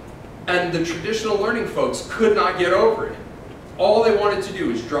 And the traditional learning folks could not get over it. All they wanted to do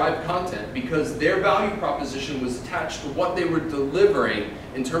was drive content because their value proposition was attached to what they were delivering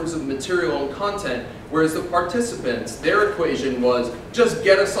in terms of material and content, whereas the participants, their equation was just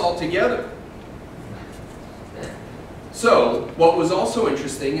get us all together. So what was also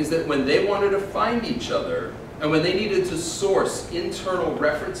interesting is that when they wanted to find each other and when they needed to source internal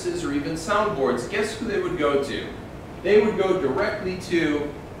references or even soundboards, guess who they would go to? They would go directly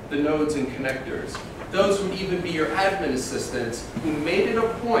to the nodes and connectors. Those would even be your admin assistants who made it a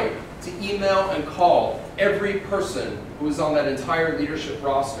point to email and call every person who was on that entire leadership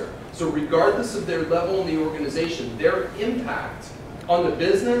roster. So regardless of their level in the organization, their impact on the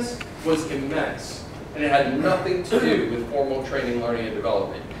business was immense. And it had nothing to do with formal training, learning, and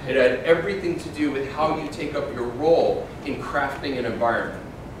development. It had everything to do with how you take up your role in crafting an environment.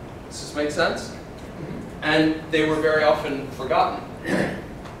 Does this make sense? And they were very often forgotten.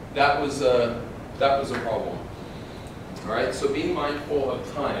 That was a problem. All right, so being mindful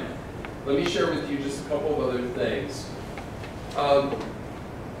of time. Let me share with you just a couple of other things.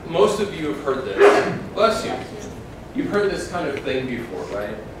 Most of you have heard this. Bless you. You've heard this kind of thing before,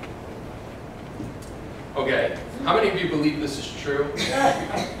 right? Okay, how many of you believe this is true?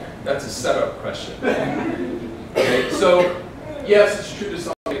 That's a setup question. Okay, so yes, it's true to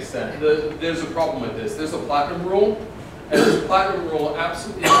some extent. There's a problem with this. There's a platinum rule, and this platinum rule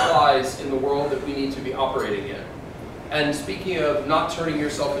absolutely applies in the world that we need to be operating in. And speaking of not turning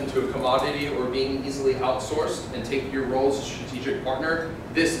yourself into a commodity or being easily outsourced and taking your role as a strategic partner,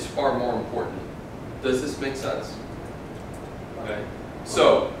 this is far more important. Does this make sense? Okay,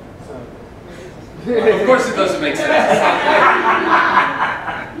 so, of course it doesn't make sense.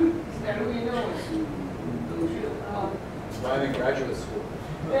 Why in graduate school?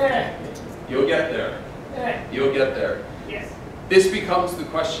 You'll get there. You'll get there. Yes. This becomes the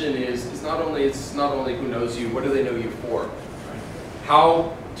question it's not only who knows you, what do they know you for?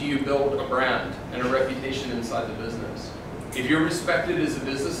 How do you build a brand and a reputation inside the business? If you're respected as a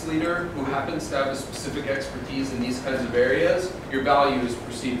business leader who happens to have a specific expertise in these kinds of areas, your value is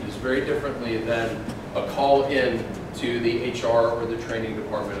perceived as very differently than a call in to the HR or the training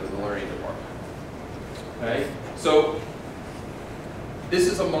department or the learning department. Okay? So this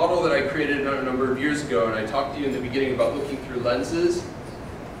is a model that I created a number of years ago, and I talked to you in the beginning about looking through lenses.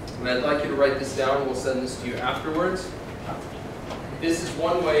 And I'd like you to write this down, and we'll send this to you afterwards. This is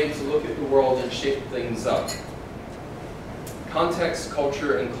one way to look at the world and shape things up. Context,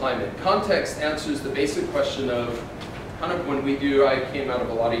 culture, and climate. Context answers the basic question of, kind of when I came out of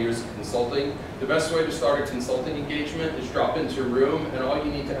a lot of years of consulting, the best way to start a consulting engagement is drop into a room, and all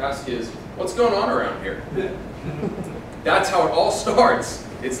you need to ask is, what's going on around here? That's how it all starts.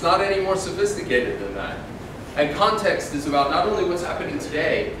 It's not any more sophisticated than that. And context is about not only what's happening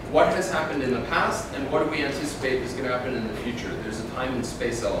today, what has happened in the past, and what do we anticipate is going to happen in the future. There's a time and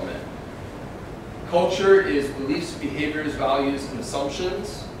space element. Culture is beliefs, behaviors, values, and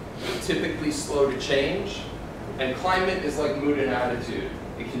assumptions, typically slow to change. And climate is like mood and attitude.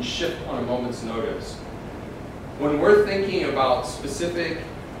 It can shift on a moment's notice. When we're thinking about specific,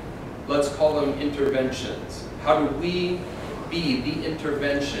 let's call them interventions, how do we be the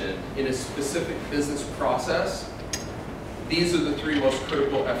intervention in a specific business process? These are the three most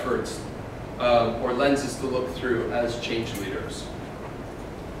critical efforts or lenses to look through as change leaders.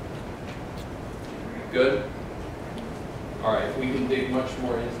 Good? All right, we can dig much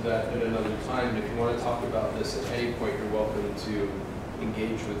more into that at another time. If you want to talk about this at any point, you're welcome to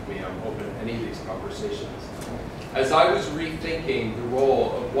engage with me. I'm open to any of these conversations. As I was rethinking the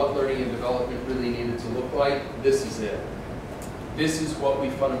role of what learning and development really needed to look like, this is it. This is what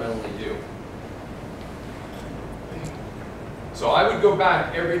we fundamentally do. So I would go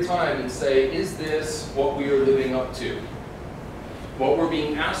back every time and say, is this what we are living up to? What we're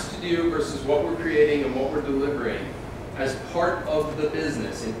being asked to do versus what we're creating and what we're delivering as part of the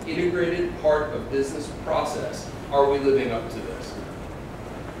business, an integrated part of business process, are we living up to this?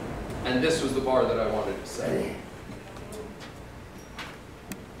 And this was the bar that I wanted to set. If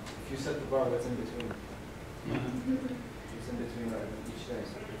you set the bar, what's in between? What's in between each thing?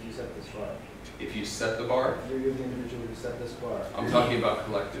 So if you set this bar. If you set the bar? You're the individual who set this bar. I'm talking about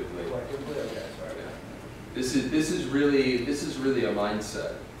collectively. Collectively? Okay, sorry. Yeah. This is really a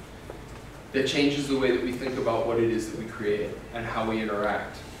mindset that changes the way that we think about what it is that we create and how we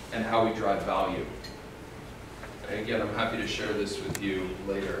interact and how we drive value. And again, I'm happy to share this with you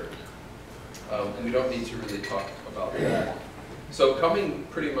later. And we don't need to really talk about that. So coming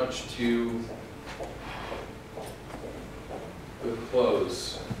pretty much to the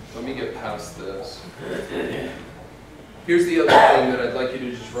close, let me get past this. Here's the other thing that I'd like you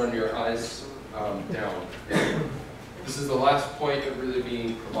to just run your eyes down. This is the last point of really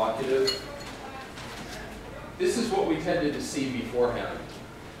being provocative. This is what we tended to see beforehand,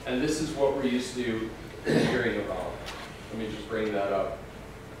 and this is what we're used to hearing about. Let me just bring that up.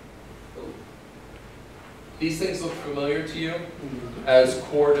 These things look familiar to you as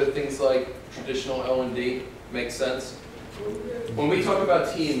core to things like traditional L&D. Makes sense? When we talk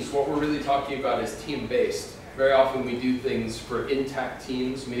about teams, what we're really talking about is team-based. Very often we do things for intact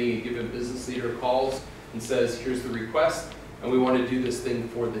teams, meaning a given business leader calls and says, here's the request, and we want to do this thing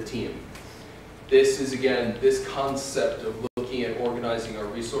for the team. This is, again, this concept of looking at organizing our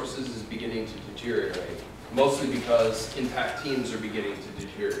resources is beginning to deteriorate, mostly because intact teams are beginning to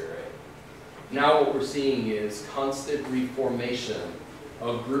deteriorate. Now what we're seeing is constant reformation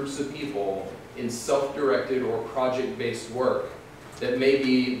of groups of people in self-directed or project-based work that may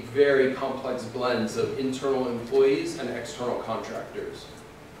be very complex blends of internal employees and external contractors.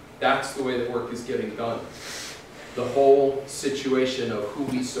 That's the way that work is getting done. The whole situation of who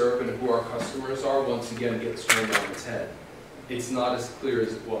we serve and who our customers are once again gets turned on its head. It's not as clear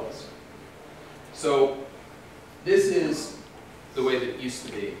as it was. So this is the way that it used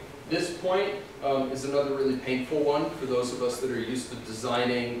to be. This point is another really painful one for those of us that are used to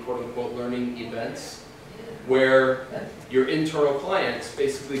designing quote-unquote learning events, where your internal clients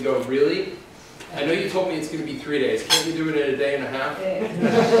basically go, really? I know you told me it's going to be 3 days. Can't you do it in a day and a half?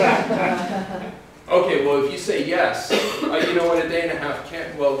 Okay, well, if you say yes, you know what, a day and a half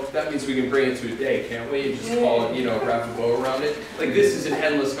can't, well, that means we can bring it to a day, can't we? And just call it, wrap a bow around it. Like, this is an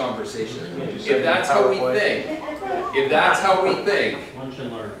endless conversation. If that's how we think, Lunch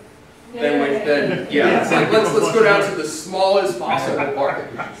and learn. then yeah, it's like, let's go down to the smallest possible part,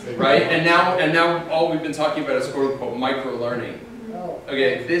 right? And now all we've been talking about is quote unquote micro learning.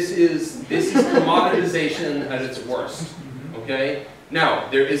 Okay, this is commoditization at its worst. Okay, now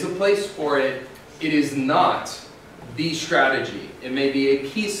there is a place for it. It is not the strategy. It may be a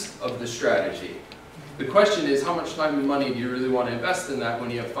piece of the strategy. The question is, how much time and money do you really want to invest in that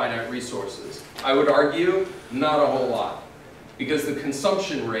when you have finite resources? I would argue not a whole lot. Because the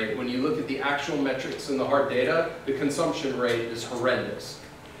consumption rate, when you look at the actual metrics and the hard data, the consumption rate is horrendous.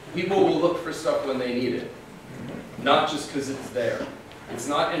 People will look for stuff when they need it, not just because it's there. It's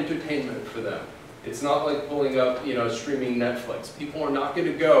not entertainment for them. It's not like pulling up, streaming Netflix. People are not going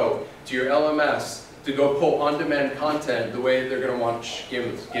to go to your LMS to go pull on-demand content the way they're going to watch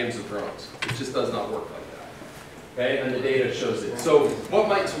Games of Thrones. It just does not work like that. Okay? And the data shows it. So what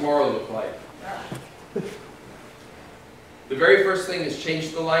might tomorrow look like? The very first thing is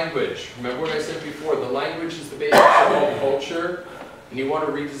change the language. Remember what I said before, the language is the basis of all culture. And you want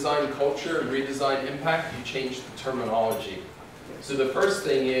to redesign culture and redesign impact, you change the terminology. So the first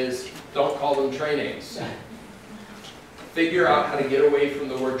thing is, don't call them trainings. Figure out how to get away from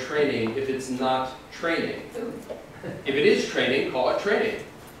the word training if it's not training. If it is training, call it training.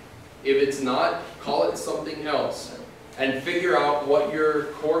 If it's not, call it something else. And figure out what your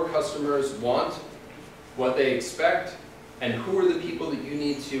core customers want what they expect, and who are the people that you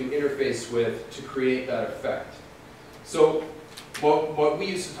need to interface with to create that effect. So what we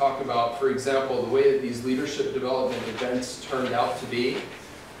used to talk about, for example, the way that these leadership development events turned out to be,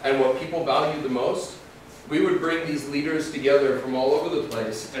 and what people valued the most, we would bring these leaders together from all over the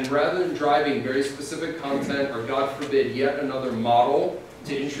place, and rather than driving very specific content, or God forbid, yet another model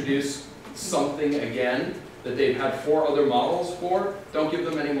to introduce something again that they've had 4 other models for, don't give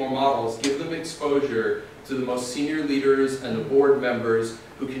them any more models, give them exposure to the most senior leaders and the board members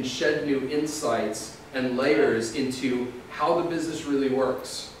who can shed new insights and layers into how the business really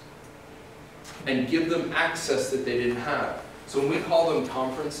works, and give them access that they didn't have. So when we call them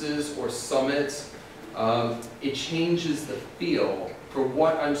conferences or summits, it changes the feel for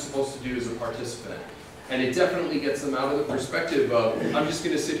what I'm supposed to do as a participant. And it definitely gets them out of the perspective of, I'm just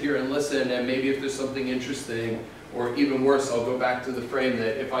going to sit here and listen, and maybe if there's something interesting, or even worse, I'll go back to the frame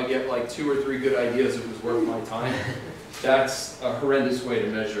that if I get like 2 or 3 good ideas, it was worth my time. That's a horrendous way to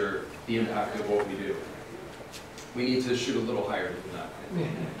measure the impact of what we do. We need to shoot a little higher than that.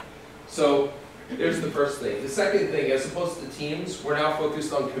 So there's the first thing. The second thing, as opposed to teams, we're now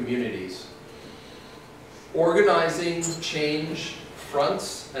focused on communities. Organizing change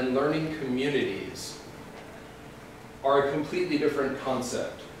fronts and learning communities are a completely different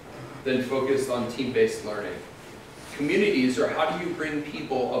concept than focused on team-based learning. Communities are how do you bring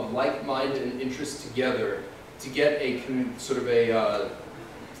people of like mind and interest together to get a sort of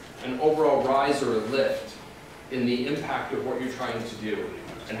an overall rise or a lift in the impact of what you're trying to do,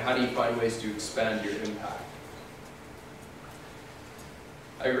 and how do you find ways to expand your impact.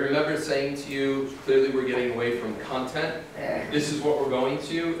 I remember saying to you, clearly we're getting away from content. This is what we're going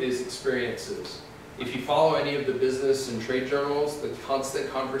to, is experiences. If you follow any of the business and trade journals, the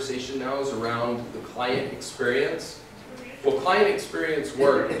constant conversation now is around the client experience. Well, client experience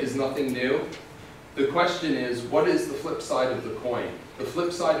work is nothing new. The question is, what is the flip side of the coin? The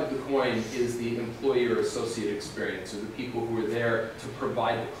flip side of the coin is the employee or associate experience, or the people who are there to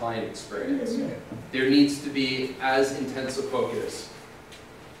provide the client experience. There needs to be as intense a focus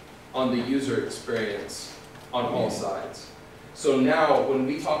on the user experience on all sides. So now, when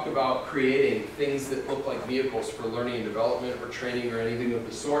we talk about creating things that look like vehicles for learning and development or training or anything of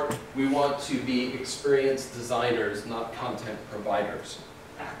the sort, we want to be experienced designers, not content providers.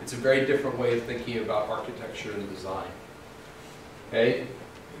 It's a very different way of thinking about architecture and design. Okay?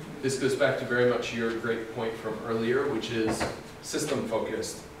 This goes back to very much your great point from earlier, which is system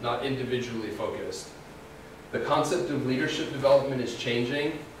focused, not individually focused. The concept of leadership development is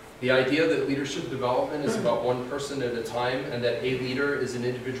changing. The idea that leadership development is about one person at a time and that a leader is an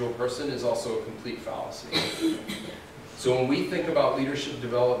individual person is also a complete fallacy. So when we think about leadership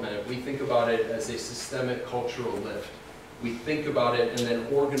development, we think about it as a systemic cultural lift. We think about it and then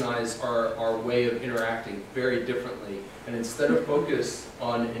organize our way of interacting very differently. And instead of focus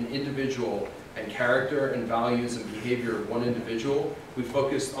on an individual and character and values and behavior of one individual, we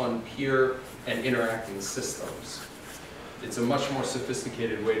focused on peer and interacting systems. It's a much more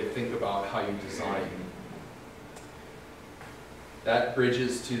sophisticated way to think about how you design. That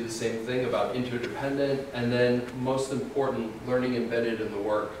bridges to the same thing about interdependent, and then most important, learning embedded in the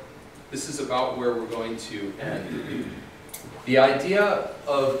work. This is about where we're going to end. The idea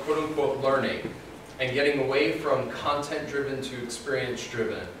of quote-unquote learning and getting away from content-driven to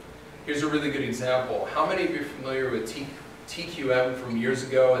experience-driven. Here's a really good example. How many of you are familiar with TQM from years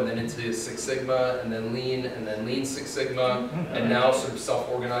ago, and then into Six Sigma, and then Lean Six Sigma, and now sort of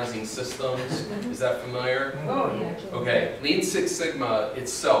self-organizing systems? Is that familiar? Oh, yeah. Okay, Lean Six Sigma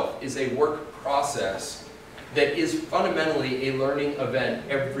itself is a work process that is fundamentally a learning event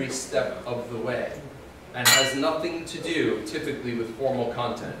every step of the way, and has nothing to do typically with formal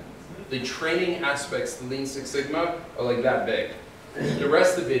content. The training aspects of Lean Six Sigma are like that big. The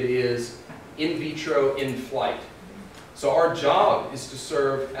rest of it is in vitro, in flight. So our job is to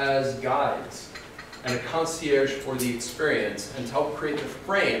serve as guides and a concierge for the experience and to help create the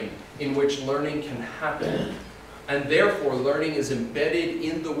frame in which learning can happen. And therefore, learning is embedded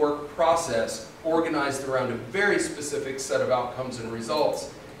in the work process, organized around a very specific set of outcomes and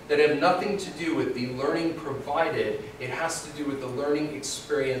results that have nothing to do with the learning provided. It has to do with the learning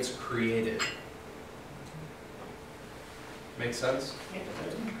experience created. Make sense?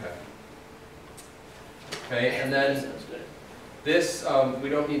 Okay. Okay, and then this, we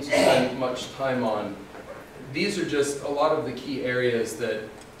don't need to spend much time on. These are just a lot of the key areas that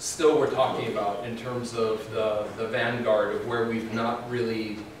still we're talking about in terms of the vanguard of where we've not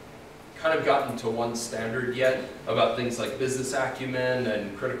really kind of gotten to one standard yet about things like business acumen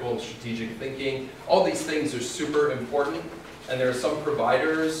and critical and strategic thinking. All these things are super important, and there are some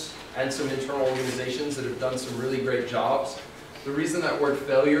providers and some internal organizations that have done some really great jobs. The reason that word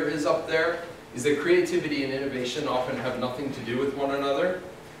failure is up there is that creativity and innovation often have nothing to do with one another.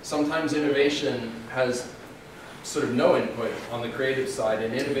 Sometimes innovation has sort of no input on the creative side,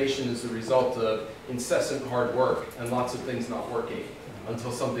 and innovation is the result of incessant hard work and lots of things not working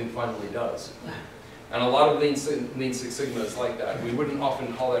until something finally does. And a lot of Lean Six Sigma is like that. We wouldn't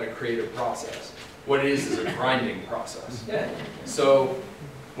often call that a creative process. What it is a grinding process. So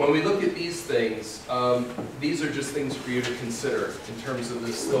when we look at these things, these are just things for you to consider in terms of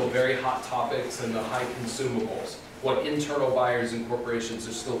the still very hot topics and the high consumables. What internal buyers and corporations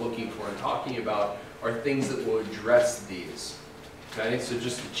are still looking for and talking about are things that will address these. Okay, so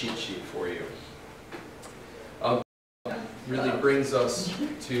just a cheat sheet for you. Really brings us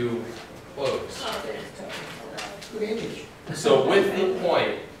to close. So with the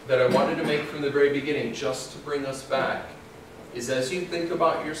point that I wanted to make from the very beginning, just to bring us back, is as you think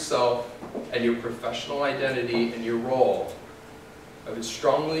about yourself and your professional identity and your role, I would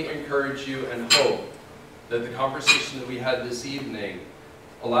strongly encourage you and hope that the conversation that we had this evening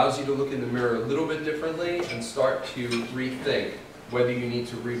allows you to look in the mirror a little bit differently and start to rethink whether you need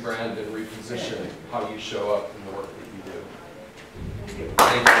to rebrand and reposition how you show up in the work that you do.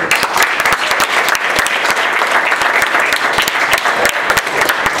 Thank you.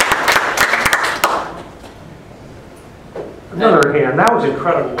 Another hand. That was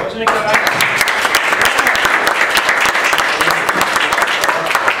incredible, wasn't it, guys?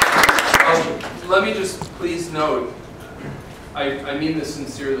 Let me just please note, I mean this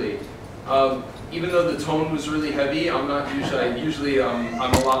sincerely. Even though the tone was really heavy, I'm not usually,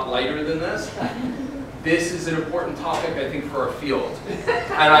 I'm a lot lighter than this. This is an important topic, I think, for our field.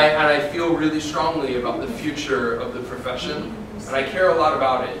 And I feel really strongly about the future of the profession. And I care a lot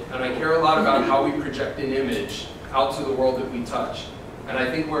about it. And I care a lot about how we project an image out to the world that we touch. And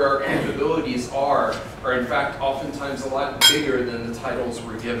I think where our capabilities are in fact oftentimes a lot bigger than the titles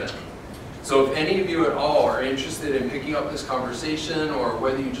we're given. So if any of you at all are interested in picking up this conversation, or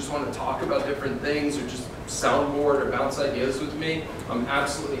whether you just want to talk about different things or just soundboard or bounce ideas with me, I'm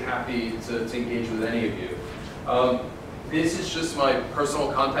absolutely happy to engage with any of you. This is just my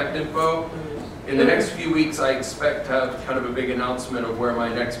personal contact info. In the next few weeks, I expect to have kind of a big announcement of where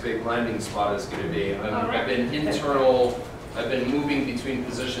my next big landing spot is going to be. I've been moving between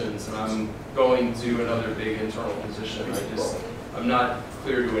positions, and I'm going to another big internal position. I'm not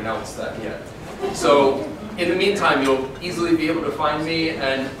clear to announce that yet. So in the meantime, you'll easily be able to find me,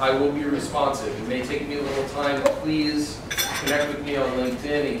 and I will be responsive. It may take me a little time. Please connect with me on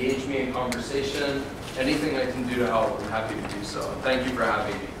LinkedIn, engage me in conversation. Anything I can do to help, I'm happy to do so. Thank you for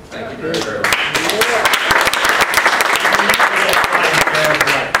having me. Thank you very, very much.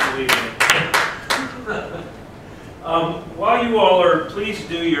 While you all are, please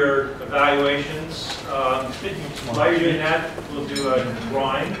do your evaluations. While you're doing that, we'll do a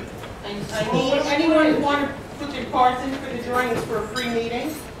drawing. Anyone who want to put their cards in for the drawing is for a free meeting.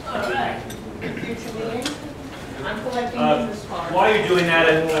 Future meeting. I'm collecting business cards. While you're doing that,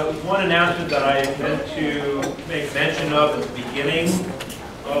 one announcement that I meant to make mention of at the beginning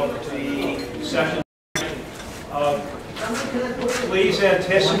of the session. Please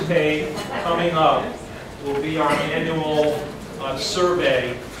anticipate coming up will be our annual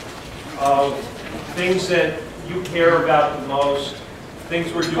survey of things that you care about the most,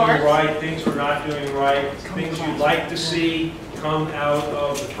 things we're doing right, things we're not doing right, things you'd like to see come out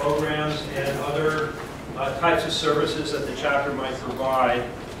of the programs and other types of services that the chapter might provide.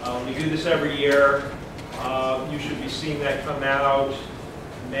 We do this every year. You should be seeing that come out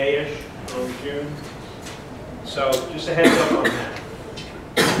May-ish, early June. So just a heads up on that.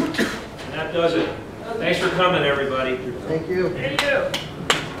 And that does it. Thanks for coming, everybody. Thank you. Thank you.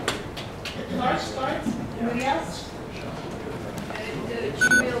 Cards? Anybody else?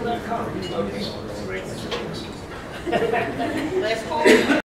 gmail.com. Okay. Last call.